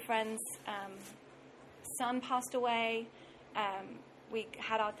dear friend's son passed away. We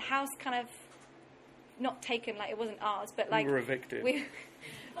had our house kind of not taken, like it wasn't ours, but like we were evicted. But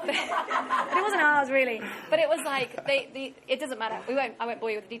it wasn't ours really. But it was like it doesn't matter. I won't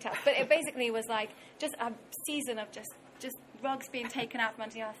bore you with the details. But it basically was like just a season of just rugs being taken out from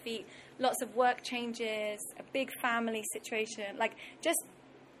under our feet, lots of work changes, a big family situation. Like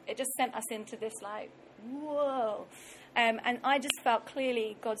it just sent us into this like whoa. And I just felt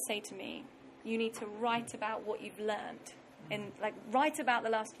clearly God say to me, you need to write about what you've learned write about the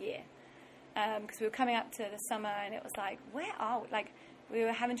last year. Because we were coming up to the summer and it was like, where are we? Like, we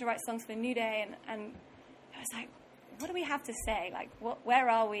were having to write songs for New Day and I was like, what do we have to say? Like, where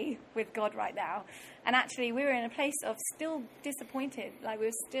are we with God right now? And actually, we were in a place of still disappointed. Like, we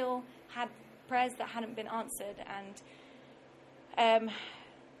still had prayers that hadn't been answered. And,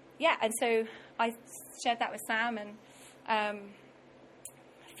 and so I shared that with Sam and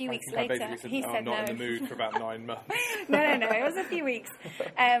a few weeks later, he said no. I'm not in the mood for about 9 months. No, it was a few weeks.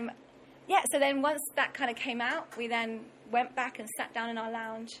 So then once that kind of came out, we then went back and sat down in our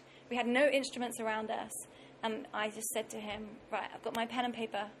lounge. We had no instruments around us. And I just said to him, right, I've got my pen and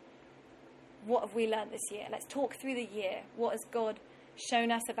paper. What have we learned this year? Let's talk through the year. What has God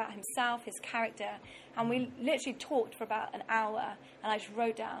shown us about himself, his character? And we literally talked for about an hour. And I just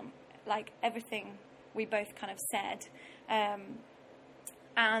wrote down, like, everything we both kind of said.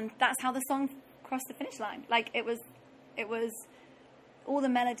 And that's how the song crossed the finish line. Like, it was all the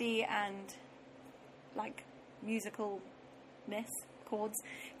melody and like musicalness, chords,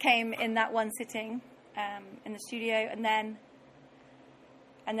 came in that one sitting in the studio, and then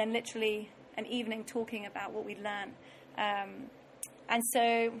literally an evening talking about what we'd learned. And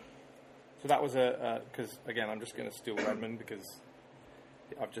so that was because again, I'm just going to steal Redmond because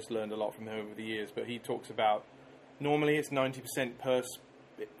I've just learned a lot from him over the years. But he talks about normally it's 90%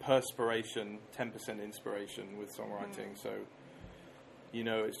 perspiration, 10% inspiration with songwriting. So. You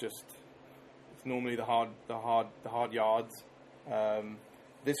know, it's normally the hard yards.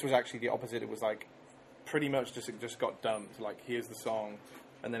 This was actually the opposite. It was like pretty much it just got dumped. Like, here's the song,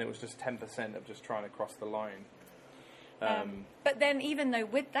 and then it was just 10% of just trying to cross the line. But then, even though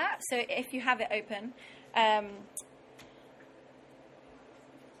with that, so if you have it open,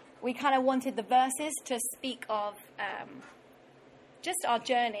 we kind of wanted the verses to speak of just our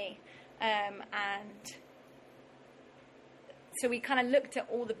journey. And so we kind of looked at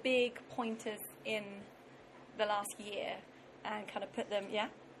all the big pointers in the last year and kind of put them, yeah?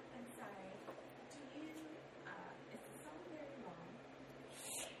 I'm sorry. Is the song very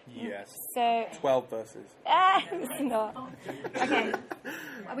long? Yes. So 12 verses. it's not. Okay.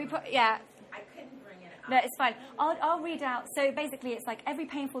 We put, yeah. I couldn't bring it up. No, it's fine. I'll read out. So basically, it's like every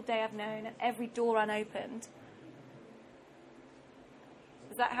painful day I've known and every door unopened.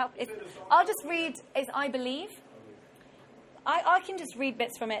 Does that help? I'll just read. It's I believe. I can just read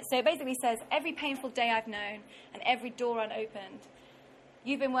bits from it. So it basically says, every painful day I've known and every door unopened,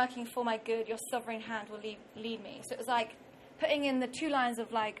 you've been working for my good. Your sovereign hand will lead me. So it was like putting in the 2 lines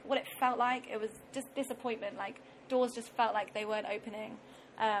of like what it felt like. It was just disappointment. Like doors just felt like they weren't opening.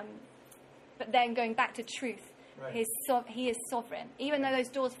 But then going back to truth, Right. he is sovereign. Even though those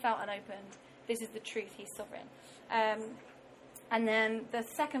doors felt unopened, this is the truth. He's sovereign. And then the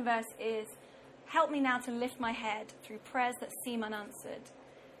second verse is, help me now to lift my head through prayers that seem unanswered.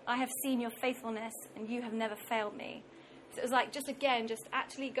 I have seen your faithfulness and you have never failed me. So it was like, just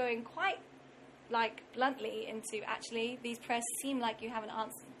actually going quite like bluntly into actually these prayers seem like you haven't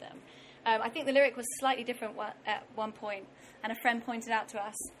answered them. I think the lyric was slightly different at one point, and a friend pointed out to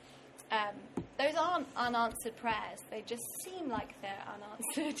us, those aren't unanswered prayers. They just seem like they're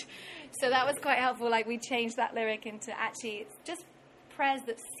unanswered. So that was quite helpful. Like we changed that lyric into actually it's just prayers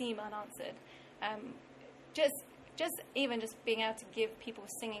that seem unanswered. Just being able to give people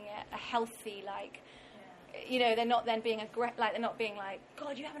singing it a healthy, like, you know, they're not then being they're not being like,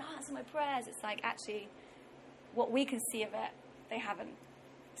 God, you haven't answered my prayers. It's like actually what we can see of it, they haven't.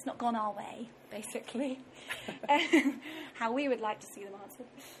 It's not gone our way, basically. How we would like to see them answered.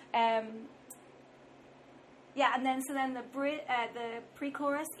 And then the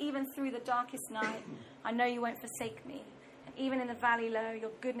pre-chorus, even through the darkest night, I know you won't forsake me. And even in the valley low,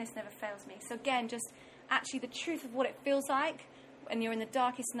 your goodness never fails me. So again, just actually the truth of what it feels like when you're in the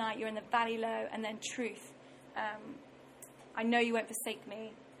darkest night, you're in the valley low, and then truth. I know you won't forsake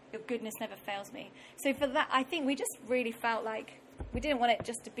me. Your goodness never fails me. So for that, I think we just really felt like we didn't want it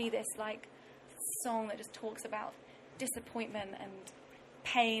just to be this like song that just talks about disappointment and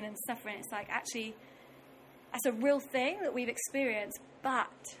pain and suffering. It's like actually that's a real thing that we've experienced,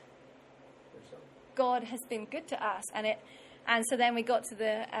 but God has been good to us. And so then we got to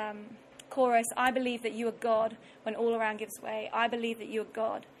the chorus, I believe that you are God when all around gives way. I believe that you are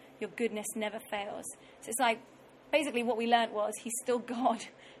God. Your goodness never fails. So it's like basically what we learned was he's still God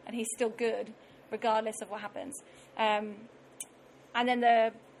and he's still good regardless of what happens. And then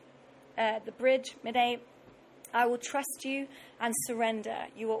the bridge, mid-8, I will trust you and surrender.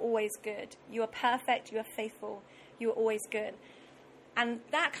 You are always good. You are perfect. You are faithful. You are always good. And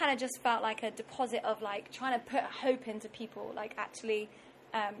that kind of just felt like a deposit of like trying to put hope into people, like actually,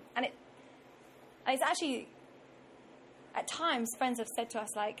 and it's actually at times friends have said to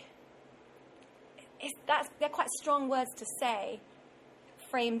us like, they're quite strong words to say,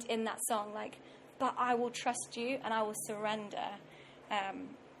 framed in that song, like, but I will trust you and I will surrender.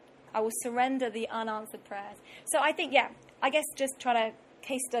 I will surrender the unanswered prayers. So I think, I guess just try to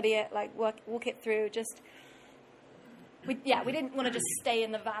case study it, like walk it through. We didn't want to just stay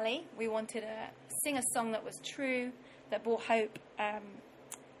in the valley. We wanted to sing a song that was true, that brought hope,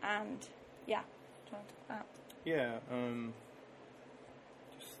 and do you want to talk about? Yeah,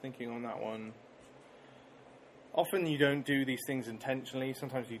 just thinking on that one. Often you don't do these things intentionally.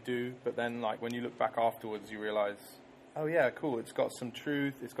 Sometimes you do, but then like when you look back afterwards, you realize, oh yeah, cool. It's got some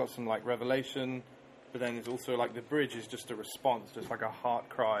truth. It's got some like revelation, but then it's also like the bridge is just a response, just like a heart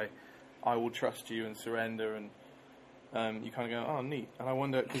cry. I will trust you and surrender, and you kind of go, oh neat. And I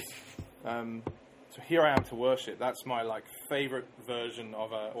wonder because so here I am to worship. That's my like favorite version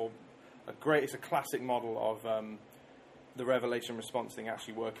of it's a classic model of the revelation response thing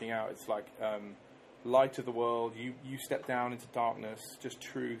actually working out. It's like light of the world. You step down into darkness, just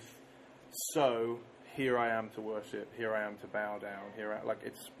truth. So here I am to worship. Here I am to bow down. Like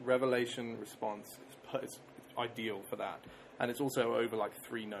it's revelation response. It's ideal for that, and it's also over like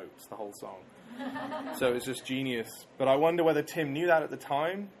 3 notes the whole song. So it's just genius. But I wonder whether Tim knew that at the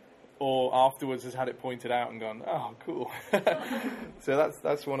time, or afterwards has had it pointed out and gone, oh, cool. So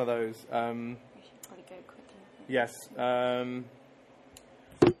that's one of those. We should probably go quickly. Yes.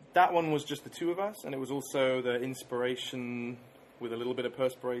 That one was just the 2 of us, and it was also the inspiration with a little bit of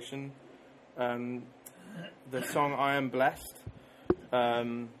perspiration. The song I Am Blessed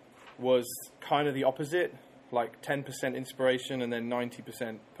was kind of the opposite, like 10% inspiration and then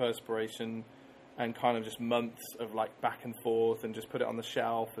 90% perspiration, and kind of just months of like back and forth, and just put it on the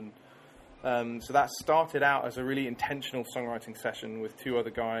shelf. And So that started out as a really intentional songwriting session with two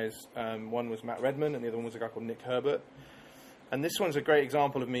other guys. One was Matt Redman, and the other one was a guy called Nick Herbert. And this one's a great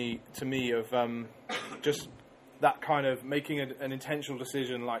example to me of just that kind of making an intentional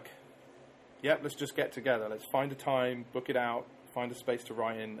decision, like, yep, let's just get together. Let's find a time, book it out, find a space to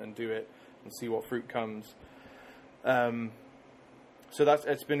write in and do it and see what fruit comes. So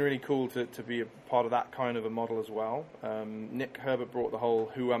it's been really cool to be a part of that kind of a model as well. Nick Herbert brought the whole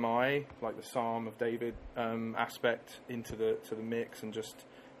 "Who am I?" like the Psalm of David aspect into the mix, and just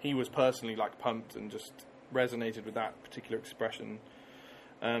he was personally like pumped and just resonated with that particular expression.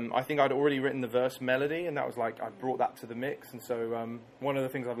 I think I'd already written the verse melody, and that was like I brought that to the mix. And so one of the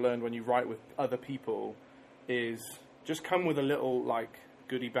things I've learned when you write with other people is just come with a little like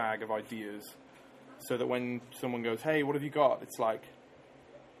goodie bag of ideas, so that when someone goes, "Hey, what have you got?" it's like,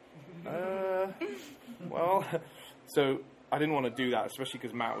 well, so I didn't want to do that, especially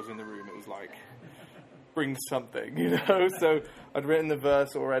because Matt was in the room. It was like, bring something, you know. So I'd written the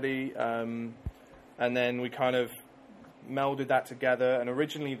verse already, and then we kind of melded that together. And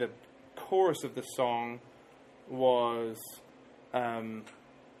originally the chorus of the song was, now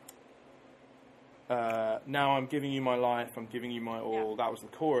I'm giving you my life, I'm giving you my all. Yeah. That was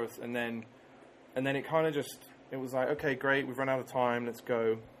the chorus. And then it kind of just, it was like, okay, great, we've run out of time, let's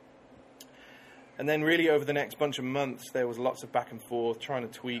go. And then really over the next bunch of months, there was lots of back and forth, trying to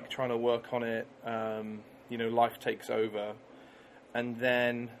tweak, trying to work on it. Life takes over. And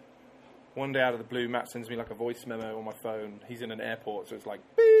then one day out of the blue, Matt sends me like a voice memo on my phone. He's in an airport, so it's like,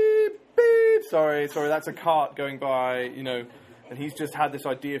 beep, beep, sorry, that's a cart going by, you know. And he's just had this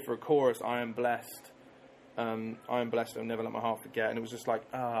idea for a chorus, I am blessed, I'll never let my heart forget. And it was just like,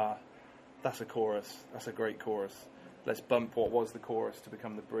 that's a chorus, that's a great chorus. Let's bump what was the chorus to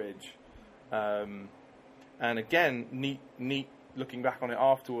become the bridge. And again, neat looking back on it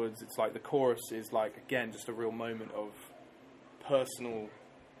afterwards, it's like the chorus is like, again, just a real moment of personal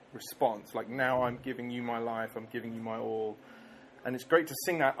response. Like, now I'm giving you my life, I'm giving you my all. And it's great to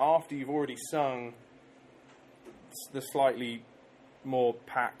sing that after you've already sung the slightly more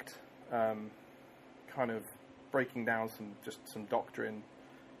packed, kind of breaking down some doctrine,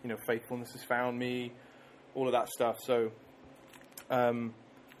 you know, faithfulness has found me, all of that stuff. So,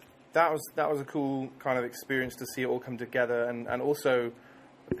 that was a cool kind of experience to see it all come together, and also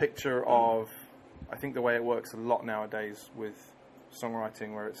a picture of, I think, the way it works a lot nowadays with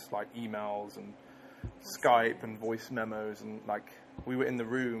songwriting, where it's like emails and Skype and voice memos, and like we were in the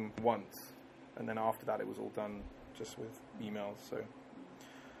room once, and then after that it was all done just with emails. So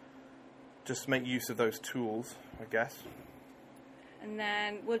just make use of those tools, I guess. And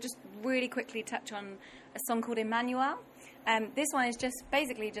then we'll just really quickly touch on a song called Emmanuel. This one is just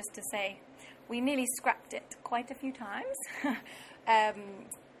basically just to say we nearly scrapped it quite a few times.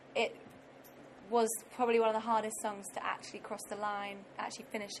 It was probably one of the hardest songs to actually cross the line, actually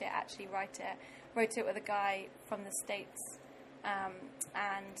finish it, actually write it. Wrote it with a guy from the States,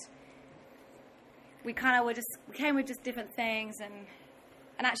 and we kind of came with just different things, and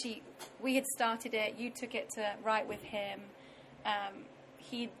actually we had started it. You took it to write with him.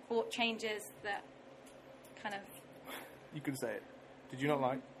 He brought changes that kind of... You can say it. Did you not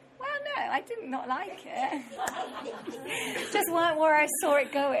like? Well, no, I did not like it. Just weren't where I saw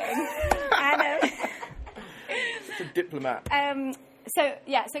it going. And, it's a diplomat.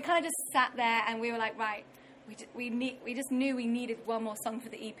 So kind of just sat there, and we were like, right, we just knew we needed one more song for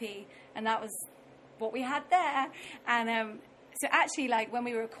the EP, and that was what we had there. And so actually, like when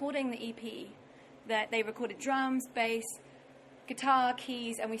we were recording the EP, that they recorded drums, bass, guitar,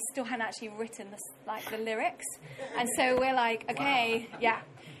 keys, and we still hadn't actually written the lyrics. And so we're like, okay, yeah.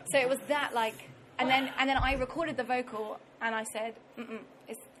 So it was that, like, and then I recorded the vocal, and I said,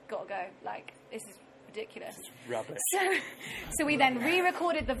 it's got to go. Like, this is ridiculous. It's rubbish. So we then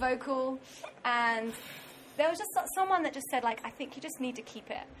re-recorded the vocal, and there was just someone that just said, like, I think you just need to keep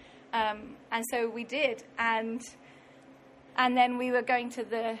it. And so we did, and then we were going to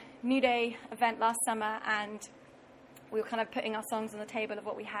the New Day event last summer, and we were kind of putting our songs on the table of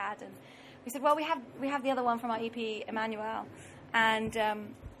what we had, and we said, well, we have the other one from our EP, Emmanuel, and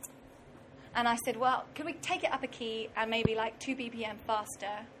I said, well, could we take it up a key and maybe like 2 BPM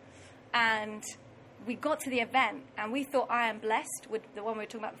faster? And we got to the event, and we thought I Am Blessed, the one we were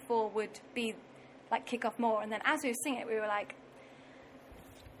talking about before, would be like kick off more. And then as we were singing it, we were like,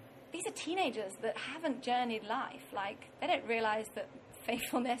 these are teenagers that haven't journeyed life. Like, they don't realize that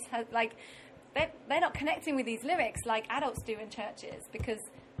faithfulness has, like, they're not connecting with these lyrics like adults do in churches because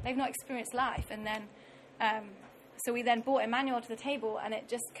they've not experienced life. And then, so we then brought Emmanuel to the table, and it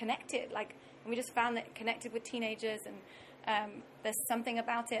just connected. Like, and we just found that it connected with teenagers, There's something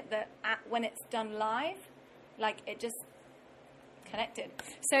about it that when it's done live, like it just connected.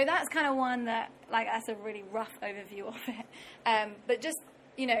 So that's kind of one that, like, that's a really rough overview of it. But just,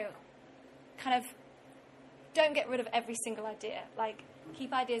 kind of don't get rid of every single idea. Like,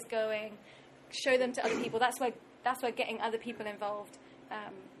 keep ideas going, show them to other people. That's where getting other people involved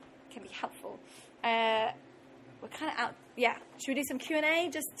can be helpful. We're kind of out. Yeah. Should we do some Q&A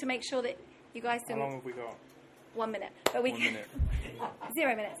just to make sure that you guys How don't... long have we got? 1 minute. But we 1 minute.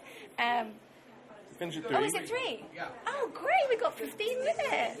 0 minutes. Finish at 3. Oh, is it 3? Yeah. Oh, great. We've got 15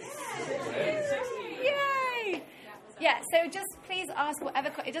 minutes. Yay. Yeah, so just please ask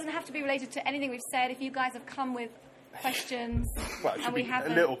whatever... It doesn't have to be related to anything we've said. If you guys have come with questions Well, it should and we be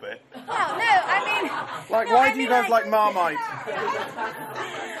haven't... a little bit. Well, no, I mean... Like, no, why I do you mean, guys like Marmite?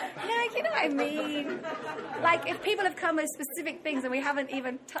 No, you know what I mean. Like, if people have come with specific things and we haven't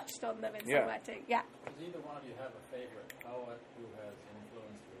even touched on them in some way too. Yeah. Does either one of you have a favorite poet who has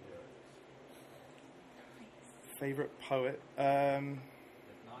influenced your lyrics? Favorite poet? If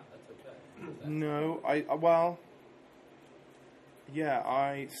not, that's okay. No, well, yeah,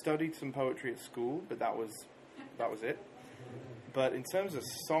 I studied some poetry at school, but that was it. But in terms of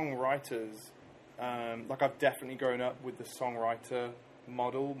songwriters, like, I've definitely grown up with the songwriter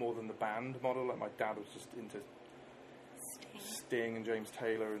model more than the band model. Like, my dad was just into Sting and James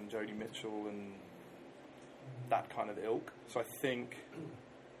Taylor and Joni Mitchell and that kind of ilk. So I think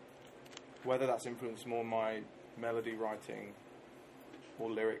whether that's influenced more my melody writing or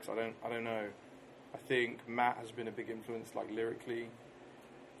lyrics, I don't know. I think Matt has been a big influence, like, lyrically,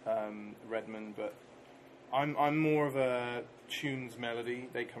 Redmond, but I'm more of a tunes melody.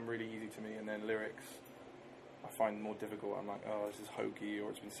 They come really easy to me, and then lyrics I find more difficult. I'm like, oh, this is hokey, or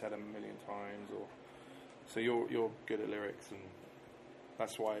it's been said a million times, or so you're good at lyrics, and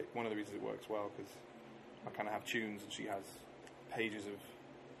that's why one of the reasons it works well, because I kind of have tunes and she has pages of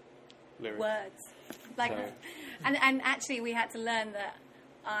lyrics. Words. Like, So- and actually we had to learn that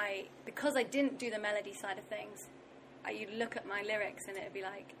because I didn't do the melody side of things, you'd look at my lyrics and it'd be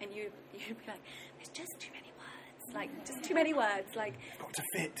like, and you'd be like, there's just too many words, like, just too many words, like, Got to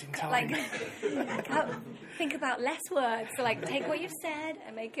fit in time. like think about less words, so, like, take what you've said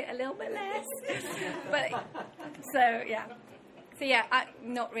and make it a little bit less. But so yeah,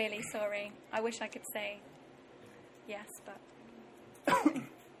 not really, sorry. I wish I could say yes, but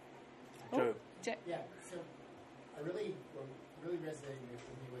Joe. Yeah, so what really resonated with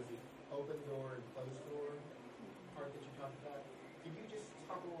me was the open door and closed door part that you talked about. Could you just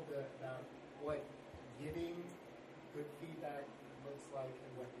talk a little bit about what giving good feedback looks like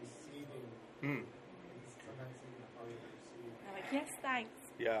and what receiving is sometimes even harder to receive? I'm like, yes, thanks.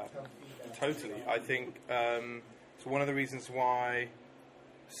 Yeah. Tough feedback. Totally. I think so. One of the reasons why,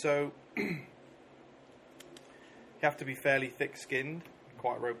 so you have to be fairly thick-skinned,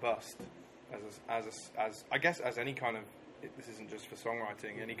 quite robust, as I guess as any kind of. This isn't just for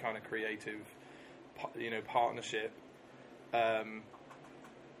songwriting. Any kind of creative, partnership.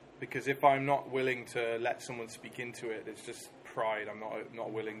 Because if I'm not willing to let someone speak into it, it's just pride. I'm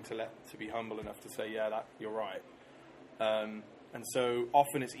not willing to be humble enough to say, yeah, that you're right. And so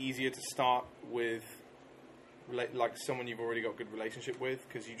often it's easier to start with like someone you've already got a good relationship with,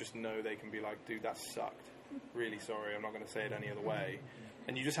 because you just know they can be like, dude, that sucked. Really sorry. I'm not going to say it any other way.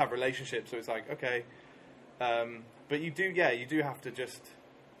 And you just have relationships, so it's like, okay. But you do have to just.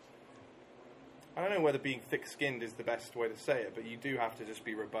 I don't know whether being thick-skinned is the best way to say it, but you do have to just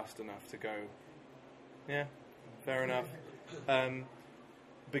be robust enough to go, yeah, fair enough.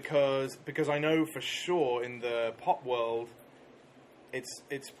 Because I know for sure in the pop world, it's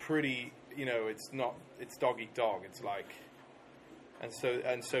pretty, it's dog eat dog. It's like, and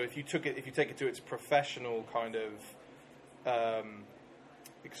so if you take it to its professional kind of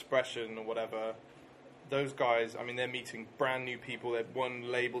expression or whatever. Those guys, I mean, they're meeting brand new people.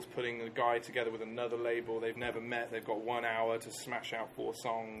 One label's putting a guy together with another label. They've never met. They've got 1 hour to smash out 4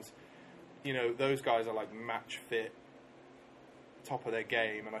 songs. Those guys are like match fit, top of their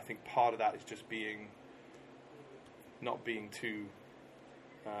game. And I think part of that is just not being too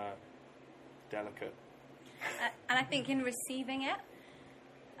delicate. And I think in receiving it,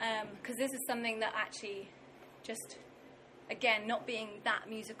 because this is something that actually just, again, not being that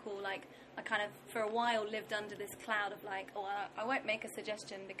musical, like, I kind of, for a while, lived under this cloud of like, oh, I won't make a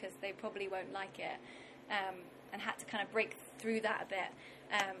suggestion because they probably won't like it, and had to kind of break through that a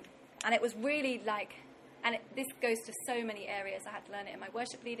bit. And it was really like, this goes to so many areas. I had to learn it in my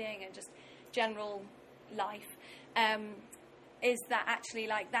worship leading and just general life, is that actually,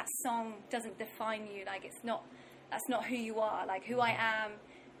 like, that song doesn't define you. Like, that's not who you are. Like, who I am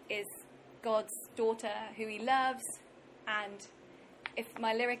is God's daughter, who he loves, and if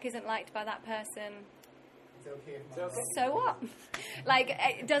my lyric isn't liked by that person, It's okay if my so what? Like,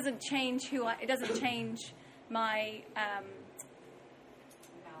 it doesn't change it doesn't change my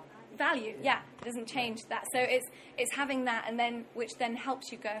value. Yeah, it doesn't change that. So it's having that, and then which then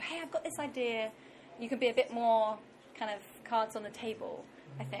helps you go, hey, I've got this idea. You can be a bit more kind of cards on the table,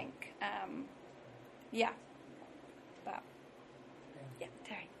 I think. Yeah. But yeah,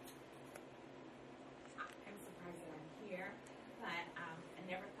 Terry. I'm surprised that I'm here, but I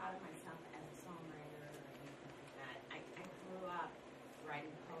never thought of myself as a songwriter or anything like that. I grew up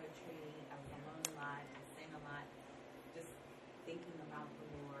writing poetry. I was alone a lot. I sang a lot, just thinking about the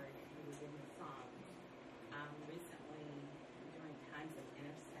Lord who was in the songs. Recently, during times of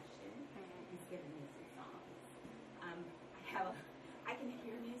intercession, He's given me some songs. I can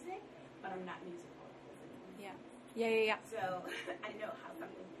hear music, but I'm not musical. Yeah. So I know how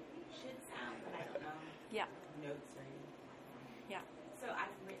something should sound, but I don't know Yeah. notes or anything. Yeah. So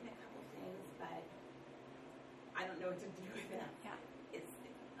I've written a couple things, but I don't know what to do with them. Yeah. It's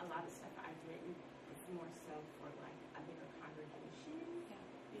a lot of stuff I've written. It's more so for like a bigger congregation. Yeah.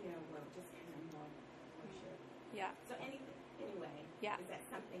 You know, where just kind of more worship. Yeah. So anyway, Yeah. is that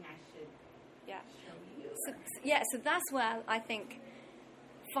something I should Yeah. show you? So that's where I think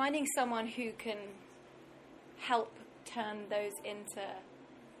finding someone who can help turn those into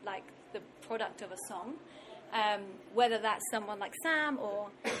like the product of a song, whether that's someone like Sam or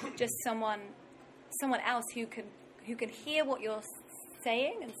just someone else who can hear what you're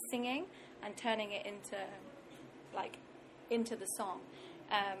saying and singing and turning it into the song,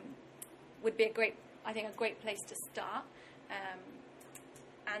 would be a great place to start,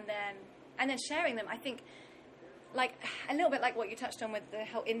 and then sharing them. I think like a little bit like what you touched on with the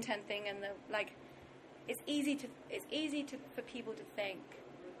whole intern thing and the like. It's easy for people to think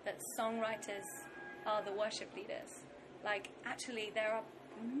that songwriters are the worship leaders. Like, actually, there are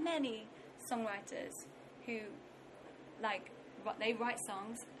many songwriters who, like, they write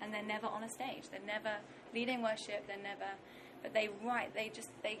songs and they're never on a stage. They're never leading worship. But they write.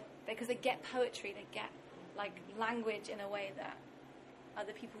 Because they get poetry. They get like language in a way that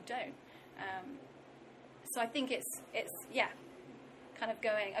other people don't. So I think it's kind of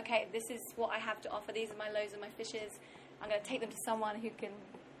going, okay, this is what I have to offer. These are my loaves and my fishes. I'm going to take them to someone who can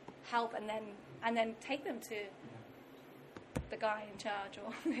help, and then take them to the guy in charge,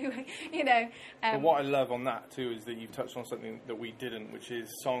 or you know. But what I love on that too is that you've touched on something that we didn't, which is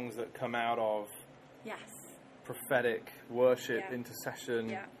songs that come out of yes, prophetic worship, Yeah. intercession.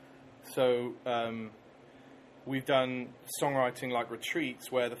 yeah, So we've done songwriting like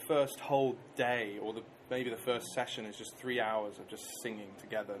retreats where the first whole day or maybe the first session is just 3 hours of just singing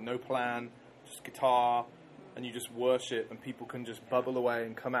together. No plan, just guitar, and you just worship, and people can just bubble away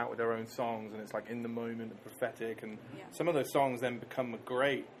and come out with their own songs, and it's like in the moment and prophetic. And Yeah. some of those songs then become a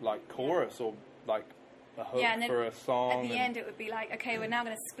great like chorus or like a hook and then for a song. at the end it would be like, okay, we're now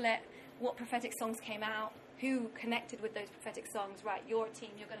going to split what prophetic songs came out, who connected with those prophetic songs. Right, you're a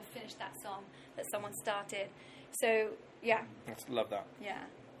team, you're going to finish that song that someone started. So yeah, I just love that. yeah.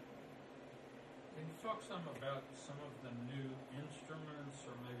 Can you talk some about some of the new instruments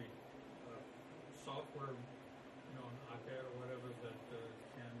or maybe software, an iPad or whatever, that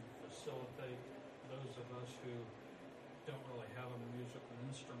can facilitate those of us who don't really have a musical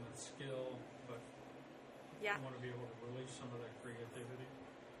instrument skill, but Yeah. want to be able to release some of that creativity?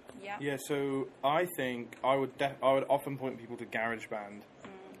 Yeah. Yeah, so I think I would often point people to GarageBand,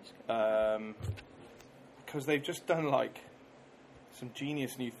 because they've just done like some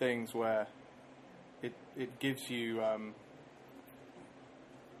genius new things where it gives you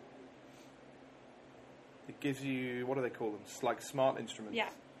what do they call them? Like smart instruments. Yeah.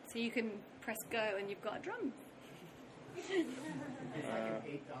 So you can press go and you've got a drum. It's like an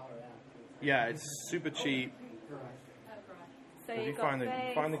 $8 app. Yeah, it's super cheap. Correct. So If you you've got find the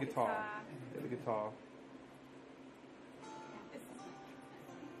bass, guitar. Get the guitar.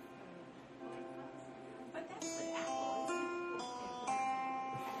 But that's what Apple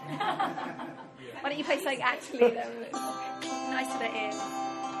Why don't you play something actually though? Nice to the ear.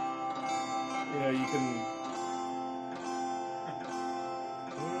 You know, you can.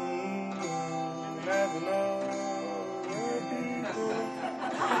 Never know where people.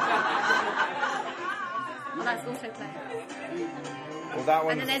 Well, that's autoplay. Well, that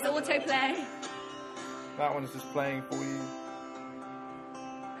one. And then there's autoplay. That one's just playing for you.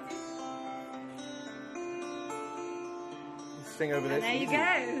 Sing over And this. there you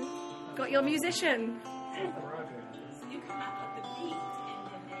go. Got your musician. So you come up with the beat, and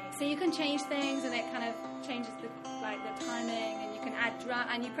then they So you can change things, and it kind of changes the timing, and you can add drum,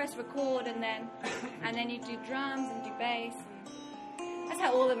 and you press record, and then you do drums and do bass. And that's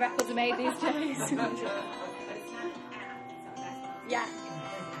how all the records are made these days. Yeah.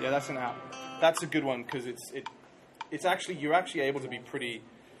 Yeah, that's an app. That's a good one because it's actually you're actually able to be pretty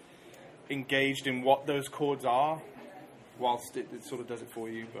engaged in what those chords are, whilst it sort of does it for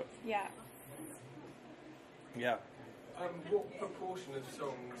you. But Yeah. yeah. What proportion of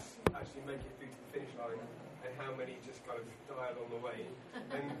songs actually make it through to the finish line, and how many just kind of die along the way?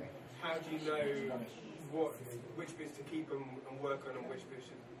 And how do you know which bits to keep and work on, and which bits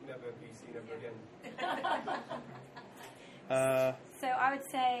should never be seen ever again? So I would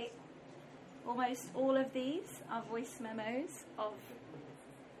say almost all of these are voice memos of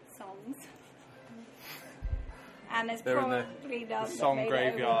songs. And there's They're in probably none the song that made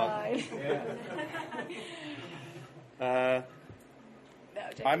graveyard. it over the line. No,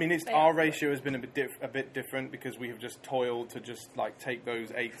 I mean, they our are. ratio has been a bit different because we have just toiled to just like take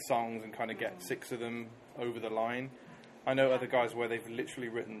those 8 songs and kind of get 6 of them over the line. I know other guys where they've literally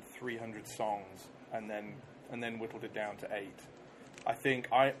written 300 songs and then whittled it down to 8. I think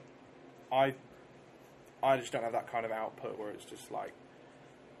I just don't have that kind of output where it's just like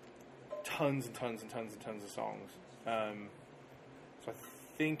tons and tons and tons and tons of songs. So I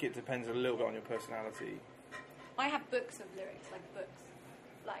think it depends a little bit on your personality. I have books of lyrics,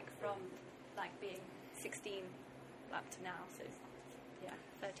 from being 16 up to now, so yeah,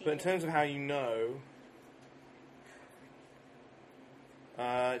 13 But in years. terms of how you know,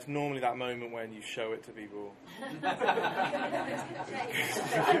 it's normally that moment when you show it to people. Can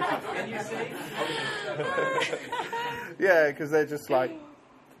you sing? Yeah, because they're just like,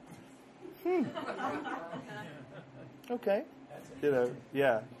 okay. You know,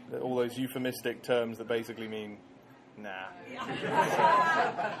 yeah, all those euphemistic terms that basically mean, nah. Can I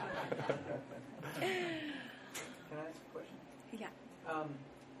ask a question? Yeah.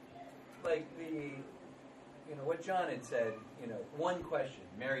 Like what John had said, one question,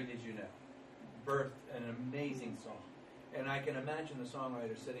 Mary Did You Know, birthed an amazing song. And I can imagine the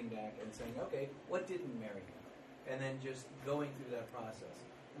songwriter sitting back and saying, okay, what didn't Mary know? And then just going through that process.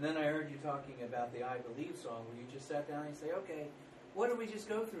 And then I heard you talking about the I Believe song where you just sat down and say, okay, what did we just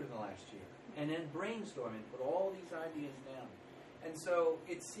go through in the last year? And then brainstorm and put all these ideas down. And so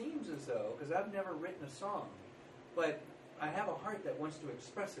it seems as though, because I've never written a song, but I have a heart that wants to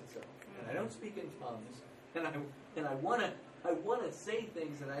express itself. And I don't speak in tongues, and I want to say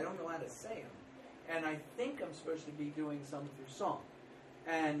things and I don't know how to say them. And I think I'm supposed to be doing some through song.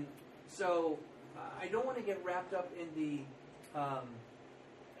 And so I don't want to get wrapped up in the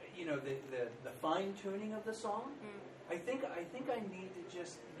the fine tuning of the song. I think I need to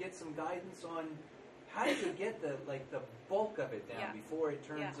just get some guidance on how do you get the bulk of it down before it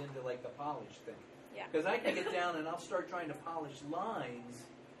turns into like the polish thing. Yeah. Because I can get down and I'll start trying to polish lines,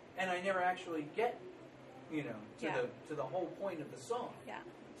 and I never actually get to the whole point of the song. Yeah.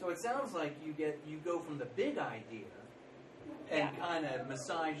 So it sounds like you go from the big idea and kind of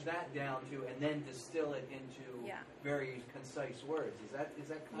massage that down to, and then distill it into very concise words. Is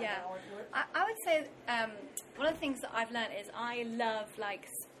that kind of how I do it? I would say one of the things that I've learned is I love I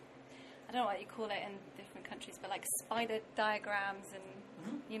don't know what you call it in different countries, but spider diagrams and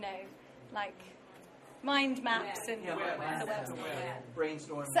mind maps and the web.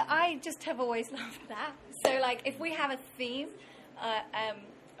 Brainstorm. So I just have always loved that. So if we have a theme,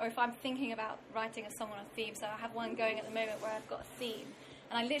 or if I'm thinking about writing a song on a theme, so I have one going at the moment where I've got a theme,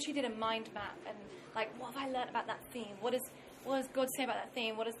 and I literally did a mind map and what have I learned about that theme? What does God say about that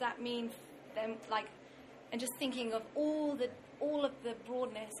theme? What does that mean? Then and just thinking of all of the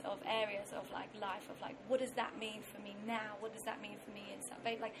broadness of areas of life of what does that mean for me now? What does that mean for me in some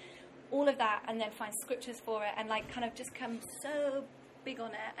way? All of that, and then find scriptures for it, and kind of just come so big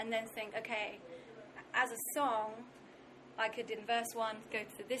on it, and then think, okay, as a song, I could in verse 1 go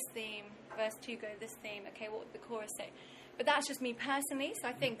to this theme, verse 2 go to this theme, okay, what would the chorus say? But that's just me personally, so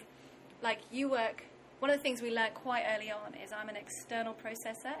I think, you work, one of the things we learned quite early on is I'm an external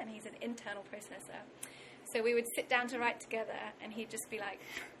processor, and he's an internal processor. So we would sit down to write together, and he'd just be like,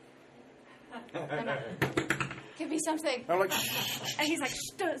 give me something. I'm like, and he's like,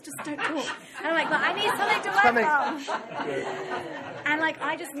 just don't talk. And I'm like, but I need something to work on. And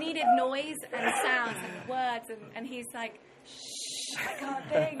I just needed noise and sounds and words, and he's like, shh, I can't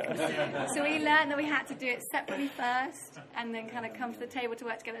think. So we learned that we had to do it separately first, and then kind of come to the table to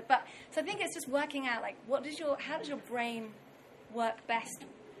work together. But so I think it's just working out how does your brain work best?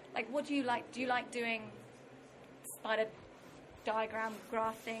 What do you like? Do you like doing spider diagram,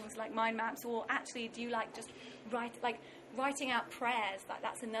 graph things, like mind maps, or actually do you like just writing out prayers? Like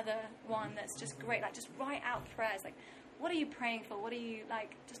that's another one that's just great. Like just write out prayers. Like what are you praying for? What are you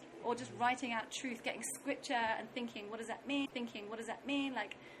like? Just writing out truth, getting scripture and thinking, what does that mean? Thinking, what does that mean?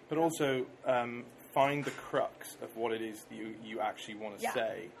 Like. But also find the crux of what it is that you actually want to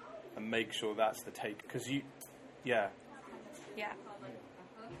say, and make sure that's the take. Because make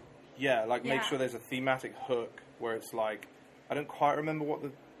sure there's a thematic hook where it's like, I don't quite remember what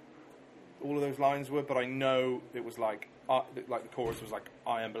all of those lines were, but I know it was like the chorus was like,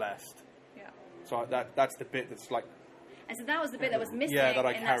 I am blessed. Yeah. So that's the bit that's like. And so that was the bit that was missing in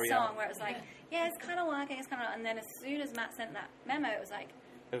that song, where it was like, it's kind of working, and then as soon as Matt sent that memo, it was like,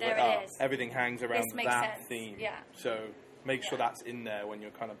 there it is. Everything hangs around that sense. theme. Yeah. So make sure that's in there when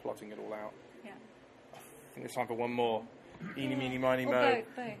you're kind of plotting it all out. Yeah. I think there's time for one more. Eeny, meeny, miny, mo.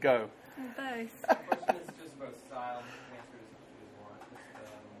 Both. Go. Both. The question is just about style. The answer is what.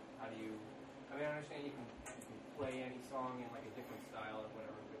 How do you? I mean, I understand you can play any song in like a different style or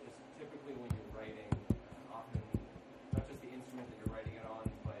whatever, but just typically when you're writing, often not just the instrument that you're writing it on,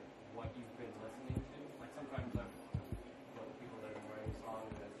 but what you've been listening to. Like sometimes I've people that have been writing songs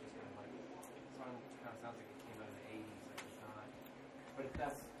that's just kind of like the song kind of sounds like it came out of the '80s, like it's not. But if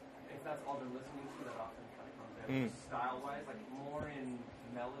that's all they're listening to, that often kind of comes out style-wise, like more in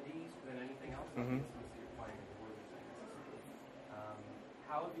melodies than anything else. Like it's mostly you're playing the words or things.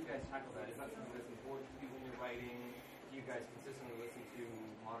 How have you guys tackled that? Is that something that's important to you when you're writing? Do you guys consistently listen to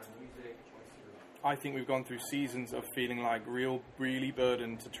modern music? I think we've gone through seasons of feeling like really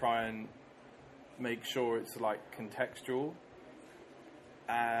burdened to try and make sure it's like contextual,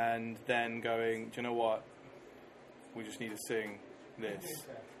 and then going, do you know what? We just need to sing this.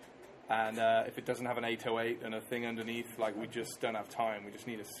 And if it doesn't have an 808 and a thing underneath, like we just don't have time. We just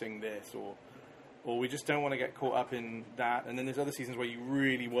need to sing this, or we just don't want to get caught up in that. And then there's other seasons where you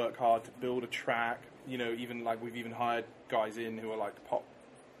really work hard to build a track. You know, even like we've even hired guys in who are like pop.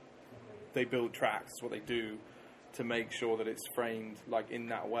 They build tracks. That's what they do to make sure that it's framed like in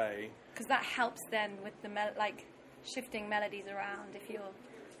that way. Because that helps then with the shifting melodies around if you're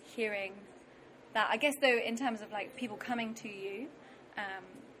hearing that. I guess though, in terms of like people coming to you.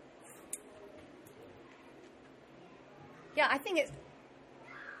 I think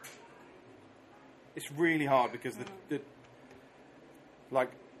it's really hard because there's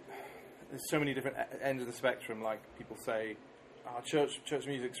so many different ends of the spectrum. Like people say, church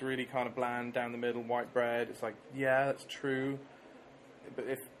music's really kind of bland, down the middle, white bread. It's like, yeah, that's true. But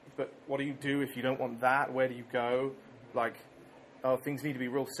what do you do if you don't want that? Where do you go? Like, things need to be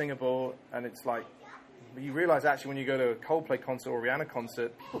real singable, and it's like you realise actually when you go to a Coldplay concert or a Rihanna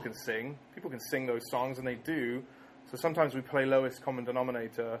concert, people can sing. People can sing those songs, and they do. So sometimes we play lowest common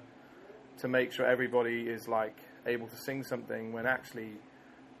denominator to make sure everybody is like able to sing something, when actually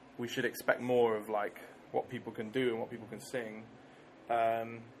we should expect more of like what people can do and what people can sing.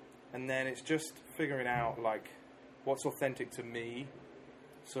 And then it's just figuring out like what's authentic to me.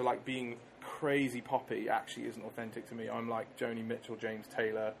 So like being crazy poppy actually isn't authentic to me. I'm like Joni Mitchell, James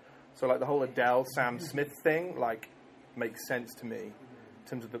Taylor. So like the whole Adele, Sam Smith thing like makes sense to me in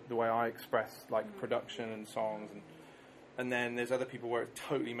terms of the way I express like production and songs. And then there's other people where it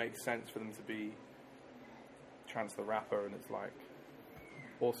totally makes sense for them to be Chance the Rapper, and it's like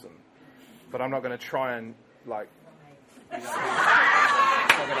awesome. But I'm not going to try and like. It's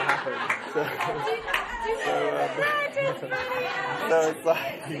not going to happen. So it's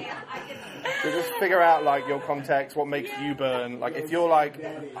like so just figure out like your context, what makes you burn. Like if you're like,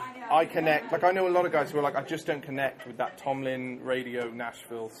 I connect. Like I know a lot of guys who are like, I just don't connect with that Tomlin Radio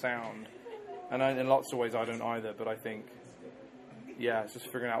Nashville sound, and in lots of ways I don't either. But I think. Yeah, it's just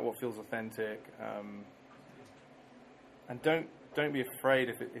figuring out what feels authentic, and don't be afraid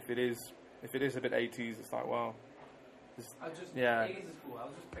if it is a bit 80s. It's like 80s is cool. I was just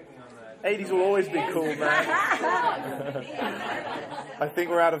picking on that. 80s will always be cool, man. I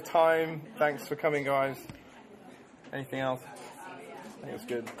think we're out of time. Thanks for coming, guys. Anything else? I think it's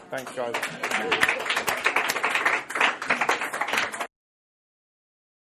good. Thanks, guys.